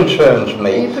what concerns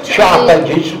me. Sharp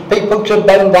edges, people to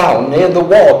bend down near the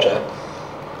water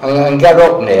and get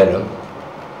up near them.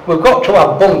 We've got to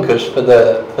have bunkers for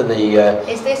the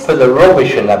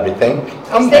rubbish and everything.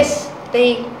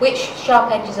 Which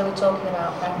sharp edges are we talking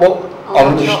about? Well,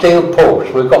 on the steel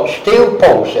posts. We've got steel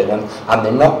posts in them and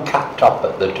they're not capped up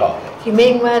at the top. You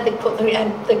mean where they put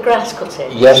the grass cut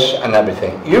in? Yes, and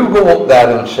everything. You go up there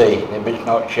and see if it's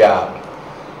not sharp.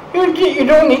 You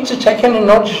don't need to take any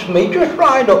notice from me, just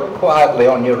ride up quietly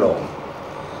on your own.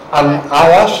 And I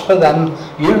asked for them,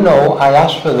 I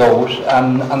asked for those,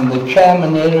 and the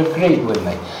chairman here agreed with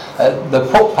me. The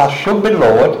footpath should be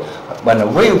lowered when a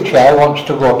wheelchair wants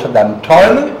to go to them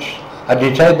toilets, a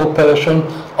disabled person,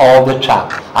 or the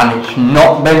tap. And it's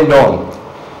not been done.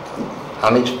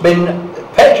 And it's been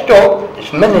fetched up,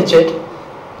 it's minuted.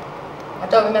 I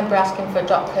don't remember asking for a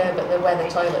drop curb at where the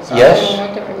toilets are. Yes. I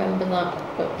don't remember that.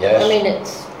 But Yes. I mean,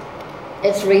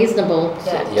 it's reasonable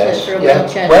for a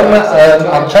wheelchair.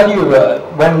 I'll tell you,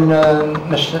 when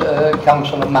Mr.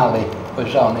 Councillor Malley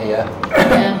was on here,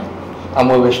 and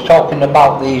we was talking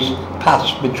about these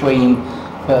paths between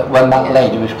when that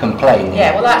lady was complaining.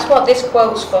 Yeah, well that's what this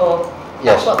quote's for. Yes.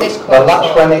 That's what this quote's well, that's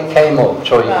for. when it came up,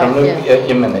 so you can look at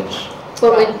your minutes.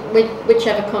 But with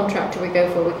whichever contractor we go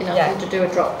for, we can ask them to do a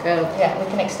drop curb. Yeah, we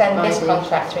can extend this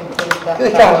contract to include that.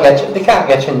 They can't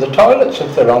get in the toilets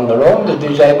if they're on their own, the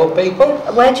disabled people.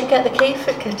 Where'd you get the key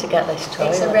to get this toilet?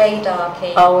 It's a radar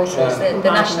key. Oh, is it? It's the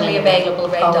nationally available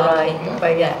radar key.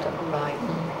 Right. Right.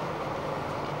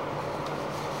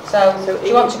 So do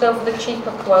you want to go for the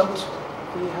cheaper quote?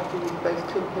 Are you happy with both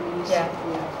companies? Yeah.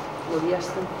 Well, yes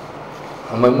then.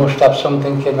 And we must have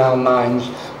something in our minds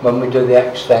when we do the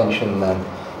extension then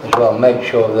as well. Make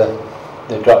sure that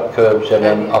the drop curbs are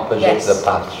in opposite the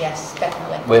paths. Yes,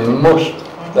 definitely. We must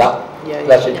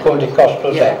unless it's going to cost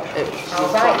us extra. I'll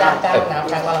write that down now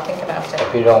while I think about it.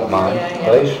 If you don't mind,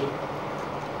 please.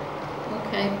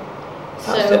 Okay.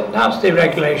 That's the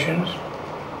regulations.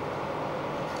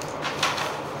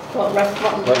 What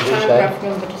paragraph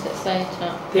number does it say to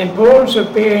that? The importance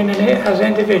of being in it as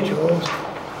individuals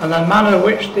and the manner in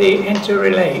which they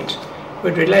interrelate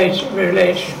with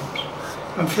relations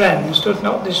and friends does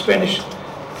not diminish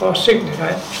or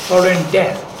signify following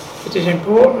death. It is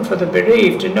important for the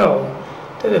bereaved to know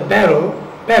that the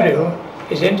burial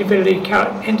is individually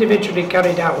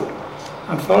carried out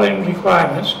and following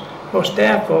requirements must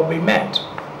therefore be met.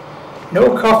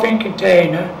 No coffin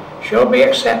container shall be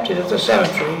accepted at the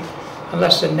cemetery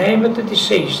unless the name of the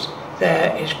deceased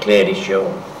there is clearly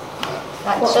shown.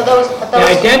 Right, so those the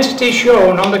identity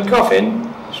shown on the coffin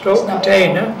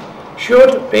container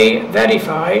should be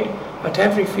verified at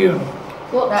every funeral.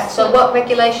 So what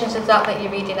regulations is that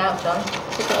you're reading out, John?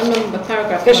 You've got a number,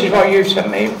 paragraph. This is what you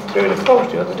sent me through the post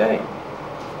the other day.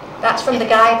 That's from the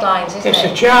guidelines, isn't it's it?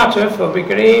 It's a charter for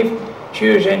bereaved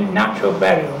choosing natural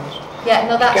burials. Yeah,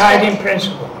 no, that's guiding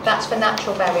principles. That's for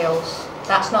natural burials.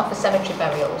 That's not for cemetery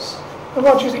burials. Well,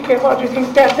 what do you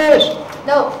think death is?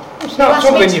 No. It's not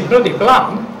something you bloody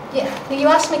plan. Yeah, you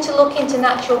asked me to look into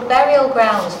natural burial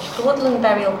grounds, woodland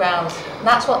burial grounds. And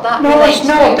that's what that relates to.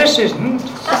 No, it's not. This isn't.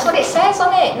 That's what it says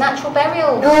on it, natural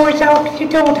burials. No, it's out. You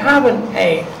don't have an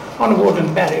A on a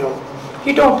wooden burial.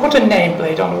 You don't put a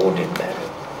nameplate on a wooden burial.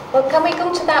 Well, can we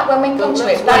come to that when we come to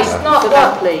it? That's not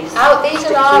what. Please. These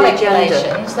are our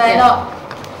regulations. They're not.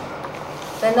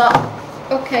 They're not.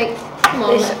 Okay. Come on.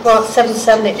 Well,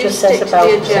 7.7 it just says about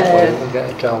care Get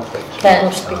it all fixed.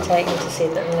 must be taken to see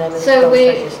that the name of the So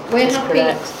we're is happy.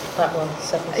 correct. that one,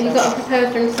 7 Have you got a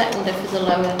proposer and seconder for the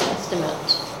lower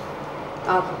estimate?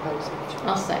 I'll propose it.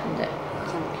 I'll second it.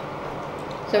 Thank you.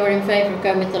 So we're in favour of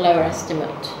going with the lower estimate?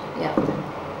 Yeah.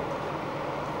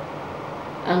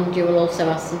 And you will also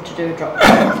ask them to do a drop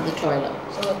down for the toilet?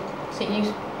 So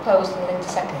you proposed and Linda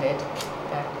seconded?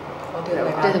 Yeah. Or do the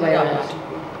way around? Do the way around.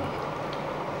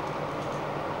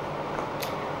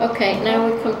 Okay, now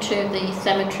we come to the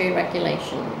cemetery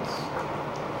regulations.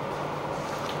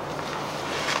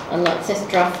 And that's this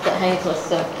draft that Hazel has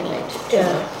circulated to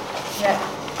us. Yeah.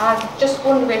 I just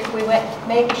wonder if we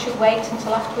maybe should wait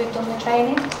until after we've done the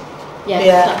training. Yes,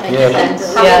 Yeah. that makes Yeah.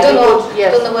 sense. Have we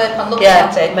done the work on looking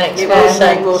at it? Makes It more would make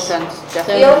sense. more sense, The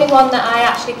definitely. only one that I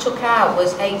actually took out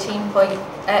was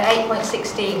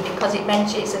 8.16 because it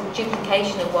mentions it's a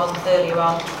duplication of one earlier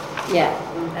on Yeah.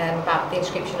 about the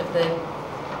inscription of the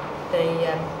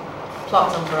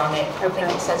plot number on it. I think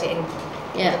it says it in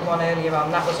Yeah. the one earlier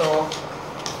on. That was all.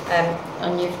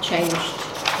 And you've changed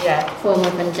Yeah. form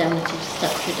of indemnity to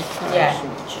statutory declaration.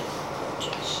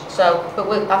 So, but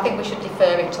I think we should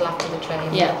defer it till after the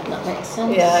training. Yeah, that makes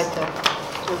sense. Yeah, okay.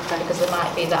 Okay. Because there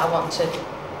might be that I want to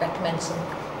recommend some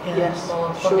Yes.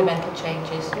 more Sure. fundamental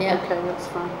changes. Yeah. Okay, that's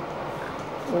fine.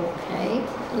 Okay.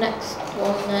 Next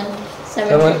one then. Can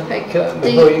Cemetery.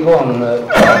 before you go on,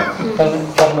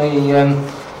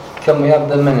 can we have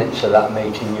the minutes of that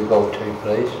meeting you go to,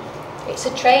 please? It's a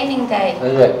training day.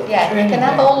 Is it? Yeah, you can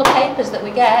have all the papers that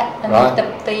we get and Right. the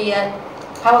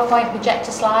PowerPoint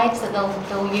projector slides that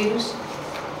they'll use.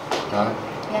 Right.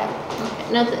 Yeah. Okay.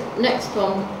 Now the next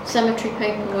one, cemetery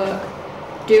paperwork.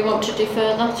 Do you want to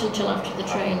defer that until after the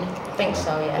training? I think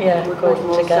so, yeah. Yeah, Would go make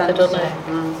more together, sense. doesn't it?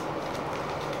 Mm.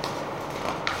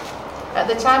 At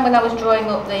the time when I was drawing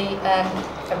up the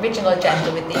original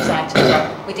agenda with these items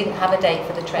on, we didn't have a date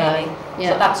for the training.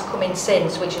 Yeah. So that's come in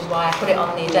since, which is why I put it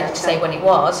on the agenda to say when it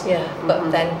was. Yeah. But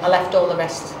then I left all the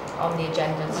rest on the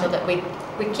agenda so that we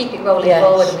keep it rolling Yes.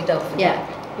 forward and we don't forget.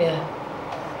 Yeah. Yeah.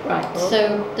 Right.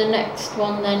 So the next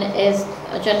one then is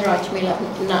agenda item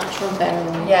 11, natural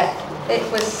burial. Yeah, it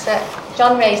was,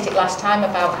 John raised it last time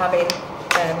about having,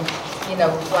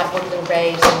 like woodland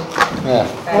graves and... Yeah.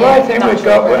 Well, I think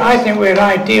natural graves. I think we're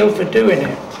ideal for doing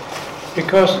it,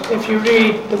 because if you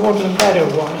read the Woodland Meadow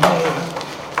one here,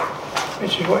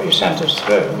 which is what you sent us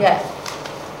through, Yeah,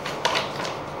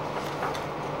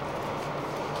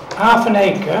 half an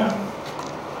acre.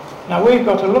 Now we've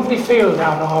got a lovely field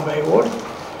down at Harvey Wood,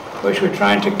 which we're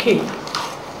trying to keep.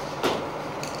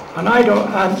 And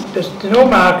there's no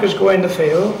markers go in the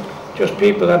field, just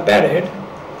people are buried,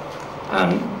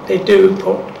 and they do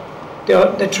put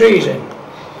the trees in.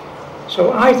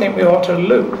 So I think we ought to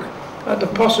look at the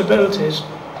possibilities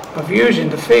of using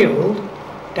the field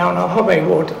down at Hobby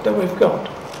Wood that we've got.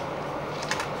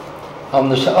 On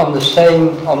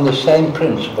the same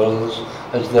principles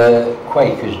as the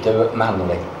Quakers do at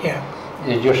Manly. Yeah.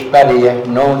 You just bury it,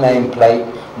 no nameplate,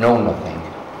 no nothing.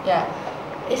 yeah.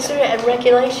 Is there a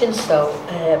regulations though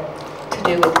to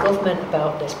do with government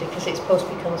about this, because it's supposed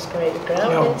to be consecrated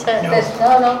ground, No, isn't it? no.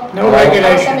 There's No Our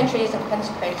regulation. cemetery isn't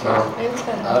consecrated. No. Isn't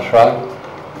it? That's right.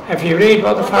 If you read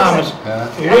what the farmers, Yeah.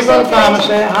 if you read what the farmers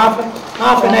say,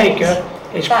 half an acre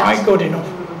is quite good enough.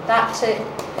 That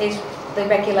is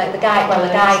the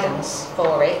guidance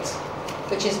for it,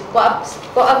 which is what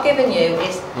I've given you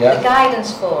is Yeah. the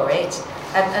guidance for it.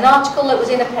 An article that was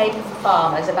in a paper for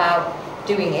farmers about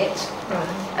doing it.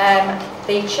 Right.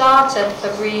 The charter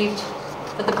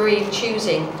for the bereaved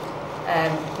choosing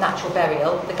natural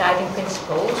burial, the guiding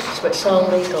principles. So it's all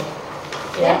legal.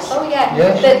 Yes. Oh yeah.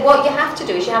 Yes. But what you have to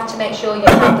do is you have to make sure you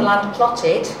have the land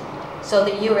plotted so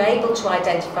that you're able to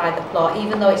identify the plot,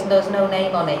 even though there's no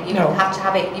name on it. You No. have to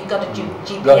have it. You've got a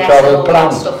GPS Got to have and a all plan.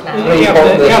 that stuff now. 3 You have foot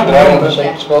the- you this have the way and numbers.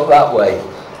 6 foot that way.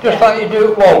 Just Yeah. like you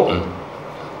do at Walton.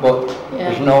 But Yeah.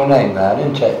 there's no name there,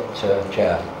 isn't it,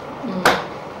 Chair?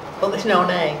 But there's no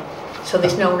name, so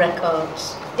there's no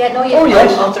records. Yeah, no, you Oh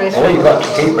yes. Oh, there is Oh, you've got to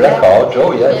keep records.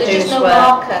 Oh yes. There's just no Who's where?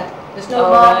 marker. There's no Oh,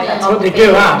 marker. right. on But the they do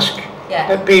field. ask Yeah.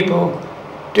 that people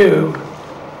do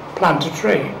plant a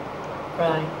tree.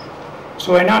 Right.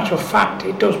 So in actual fact,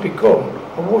 it does become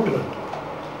a woodland.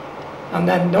 And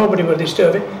then nobody will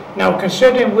disturb it. Now,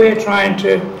 considering we're trying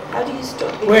to How do you stop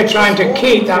it? We're trying to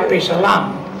keep that piece of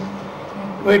land.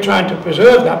 We're trying to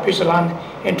preserve that piece of land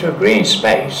into a green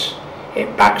space.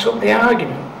 It backs up the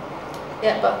argument.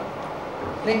 Yeah, but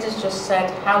Linda's just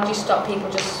said, how do you stop people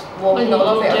just walking Well,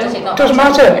 all over it, or you does it not? Doesn't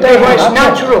matter. It's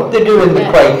natural. They're doing the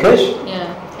Yeah. Quakers. Yeah.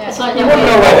 Yeah. It's like You that wouldn't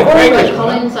know where the All Quakers the were.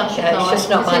 Collins actually Yeah, it's just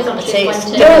not my cup of tea.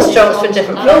 It's different strokes for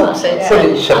different fruits. But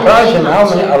it's surprising how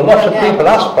many, a lot of people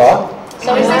ask for.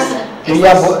 So is this, Do you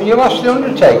ask the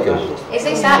undertakers? Is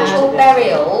this actual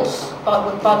burials but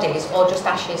with bodies or just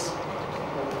ashes?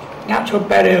 Natural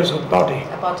burials of body.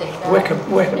 A body. Wicker.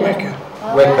 Wicker.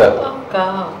 Oh,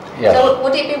 God. Yes. So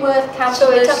would it be worth So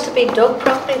councillors? it'd have to be dug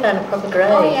properly then, a proper grave.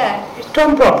 Oh yeah. It's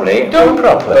done properly. Done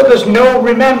properly. But there's no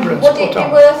remembrance Would it put be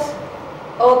on. worth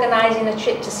organising a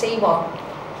trip to see one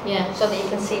Yeah. so that you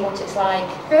can see what it's like?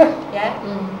 Yeah. Yeah.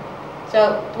 Mm.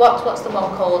 So what's the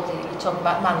one called that you're talking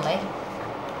about? Manly.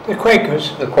 The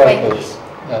Quakers. The Quakers.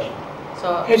 Yes.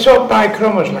 So It's up by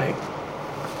Crummers Lake.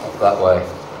 Up that way.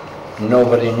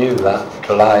 Nobody knew that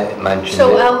till I mentioned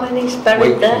So it. how many's buried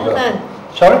weeks there ago. then?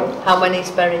 Sorry? How many's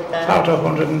buried there? Out of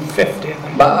 150, I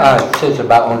think. But it is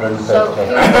about 150. so who's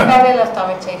the burial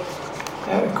authority?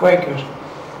 The Quakers.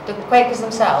 The Quakers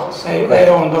themselves. They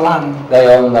own the land. They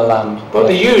own the land. But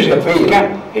they Yes. use it The for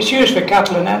field. it's used for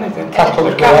cattle and anything. Cattle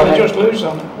But as cattle well, are just loose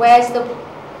on it.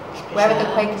 Where are the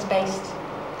Quakers based?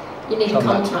 You need a Come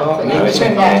on, contact Scott. for No, No, it's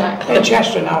in contact.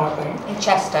 Chester now, I think. In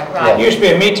Chester, It right. used to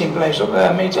be a meeting place up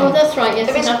there, meeting. Oh, that's right, yes,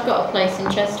 There is- I've got a place in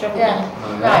Chester, haven't Yeah.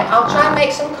 Oh, Right, I'll try and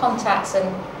make some contacts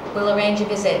and we'll arrange a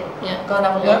visit. I? Yeah. Go and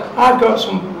have a Yeah. look. I've got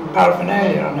some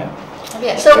paraphernalia on it.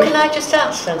 Yeah. So can I just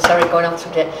ask then, sorry going on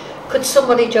subject, could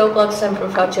somebody, Joe Blogson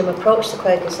from Frodsham, approach the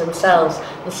Quakers themselves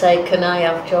and say, can I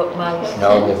have my...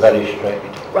 No, they're very strict.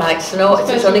 Right, so no,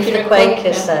 it's only for the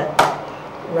Quakers then?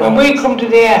 When we come to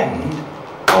the end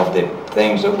of the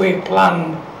things that we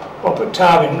planned up at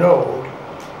Tarvin Road,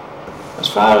 as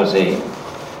far as the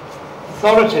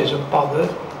authorities are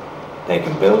bothered, they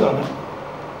can build on it.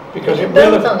 Because They it can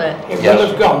will build have, on it? it Yes. will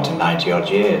have gone to 90 odd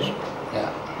years. Yeah.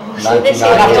 Oh, see, this is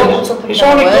 99 all years. up and It's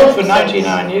down only good words for since-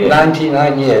 99 years.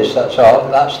 99 years, that's all.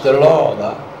 That's the law,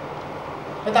 that.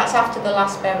 But that's after the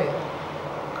last burial.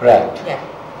 Correct. Yeah.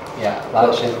 Yeah,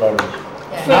 that's it, Lawrence.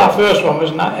 Yeah. Our first one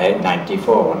was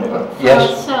 94, wasn't it? For Yes.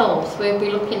 ourselves, we'll be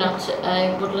looking at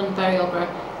a woodland burial ground,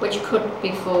 which could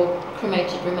be for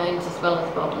cremated remains as well as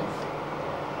bodies,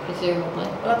 presumably.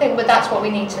 Well, I think but that's what we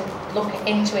need to look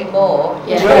into it more.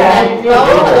 Yeah.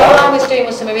 All I was doing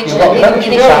was some original You've got plenty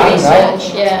of initial time,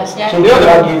 research. Yeah. Yeah. Since The other you've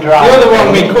one- had your drive, the other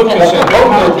one we could you've consider got plenty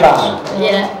of markets. time.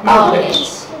 Yeah.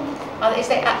 Markets. Is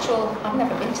it actual? I've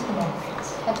never been to the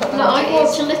markets. I don't know No, what I it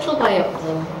walked is. a little way up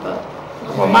them, but...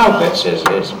 not Well, very far. Malpits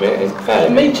is a bit It's fair.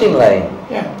 meeting lane.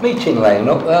 Yeah. Meeting lane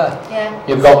up there. Yeah.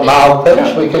 You've got mile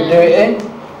pits, we can do it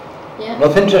in. Yeah.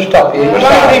 Nothing to stop you. But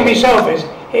I think myself is,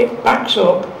 it backs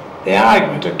up the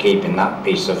argument of keeping that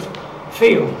piece of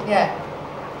field. Yeah.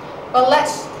 Well,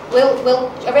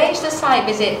 we'll arrange the site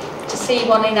visit to see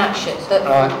one in action. That,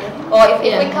 Right. or if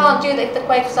Yeah. we can't do that, if the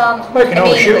Quakers aren't We can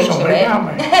all shoot amenable to somebody, it,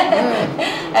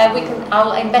 can't we? we can.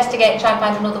 I'll investigate and try and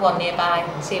find another one nearby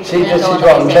and see if See, we can this go is on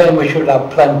what a I'm visit. saying, we should have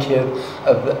plenty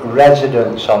of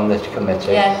residents on this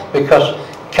committee. Yeah. Because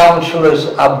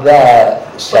councillors have their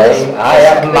say, Well, I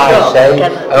have we my got say,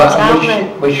 again,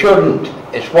 and we shouldn't.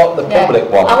 It's what the Yeah. public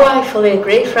want. Oh, I fully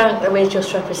agree, Frank, that we're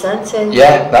just representing.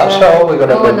 Yeah, that's all, we've got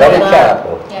to Oh, be I know very that.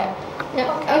 careful. Yeah.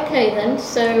 Yeah, okay then,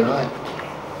 so, Right.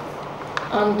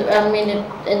 and I mean,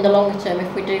 in the longer term,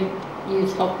 if we do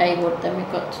use hog haywood, then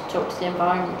we've got to talk to the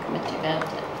Environment Committee about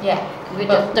it. Yeah. Because we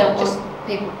But just don't just- want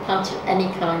people planting any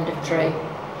kind of tree.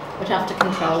 We'd have to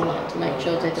control that to make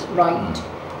sure that it's right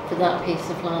for that piece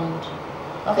of land.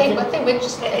 I think we're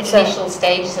just at It's a- initial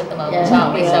stages at the moment, Yeah.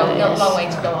 aren't we? So Yeah, we've got a yes. long way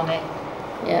to go on it.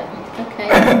 Yeah,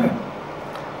 okay.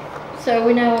 So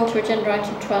we're now on to agenda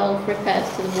item 12, repairs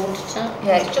to the water tap.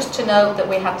 Yeah, it's just to note that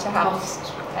we had to have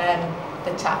Cost,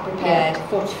 the tap repaired.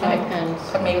 £45.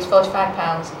 For me, it was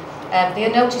 £45. The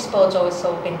notice boards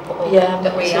also been put up Yeah,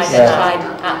 that we notice. identified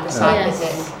at the site Yes.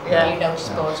 visit. Yeah. New notice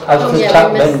boards. Has Oh, the yeah,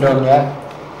 tap we been missed done yet?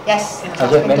 Yes.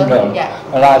 Has it been done? Yeah.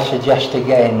 Well, I suggest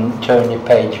again, turn your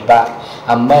page back,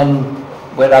 and when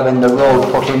we're having the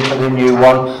road put in for the new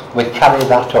one, we carry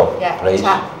that up, Yeah. please.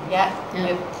 Tap. Yeah. Yeah.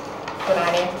 Good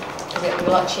idea. Because it'll be a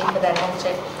lot cheaper then, won't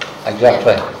it?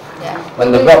 Exactly. Yeah.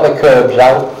 When they've got the curbs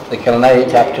out, they can lay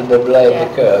it after they've laid Yeah.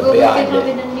 the curb Will we be behind it.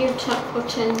 having a new tap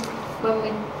put in when we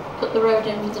put the road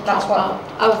in for the That's top what- part?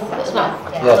 Oh, That's that,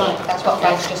 Yeah. Yes. right. That's what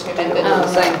Frank's just remembered. Oh, At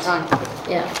the same right. time.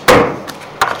 Yeah.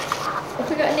 Have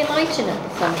we got any lighting at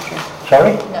the cemetery?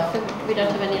 Sorry? No. We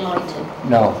don't have any lighting.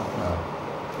 No, no.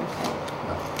 Okay.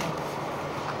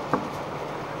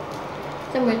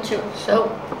 Then we're to... So,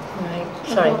 right,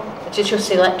 sorry, it's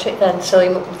just electric then, so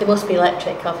there must be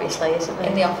electric obviously, isn't there?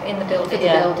 In the building. For the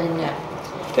Yeah. building, yeah.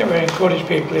 I think we encourage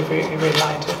people if we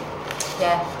light it.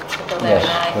 Yeah. We've done there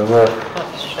Yes, we and will.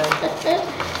 That's true.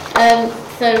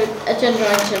 So agenda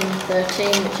item 13,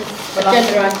 which is Well,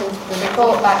 agenda items for the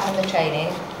report back from the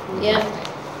training, Yeah,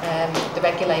 the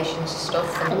regulations stuff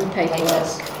and the and paperwork.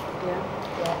 papers.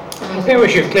 I think we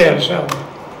should clear ourselves.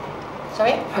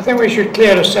 Sorry? I think we should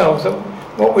clear ourselves that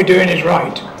what we're doing is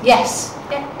right. Yes,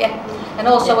 yeah. And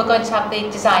also we're going to have the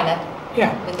designer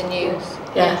with the new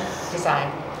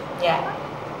design. Yeah.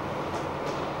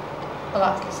 Well,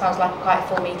 that sounds like quite a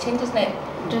full meeting, doesn't it?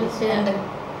 It does, yeah. And the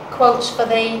quotes for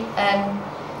the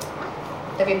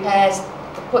repairs,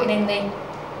 putting in the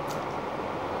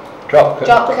Drop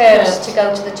curbs to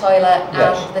go to the toilet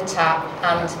and the tap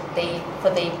and for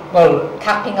the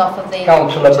capping off of the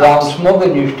Councillor Brown's mother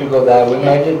used to go there. We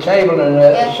made a table and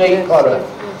a seat for her.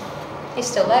 It's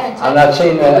still there, isn't it? And I've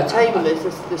seen the table is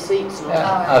the seats.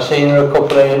 I've seen her a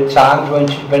couple of times when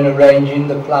she's been arranging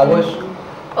the flowers.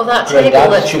 Oh, that table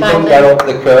that's she couldn't get up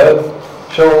the curb,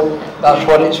 so that's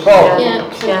what it's for.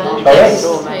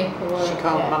 Sorry? She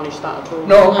can't manage that at all.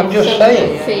 No, I'm just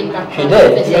saying. She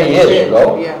did 3 years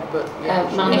ago. Yeah, but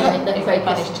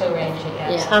managed to arrange it.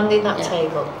 It's handy, that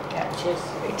table.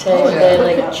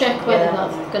 We could check whether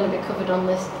that's going to be covered on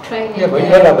this training. Yeah, but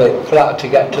you've got to have it flat to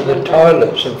get to the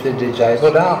toilets if they're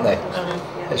disabled, aren't they?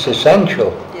 It's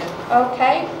essential.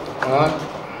 Okay. Right.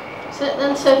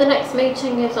 So the next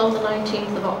meeting is on the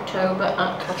 19th of October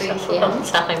at 3 p.m.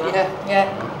 Time. Yeah.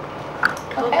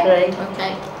 Okay.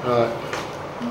 Okay. Right.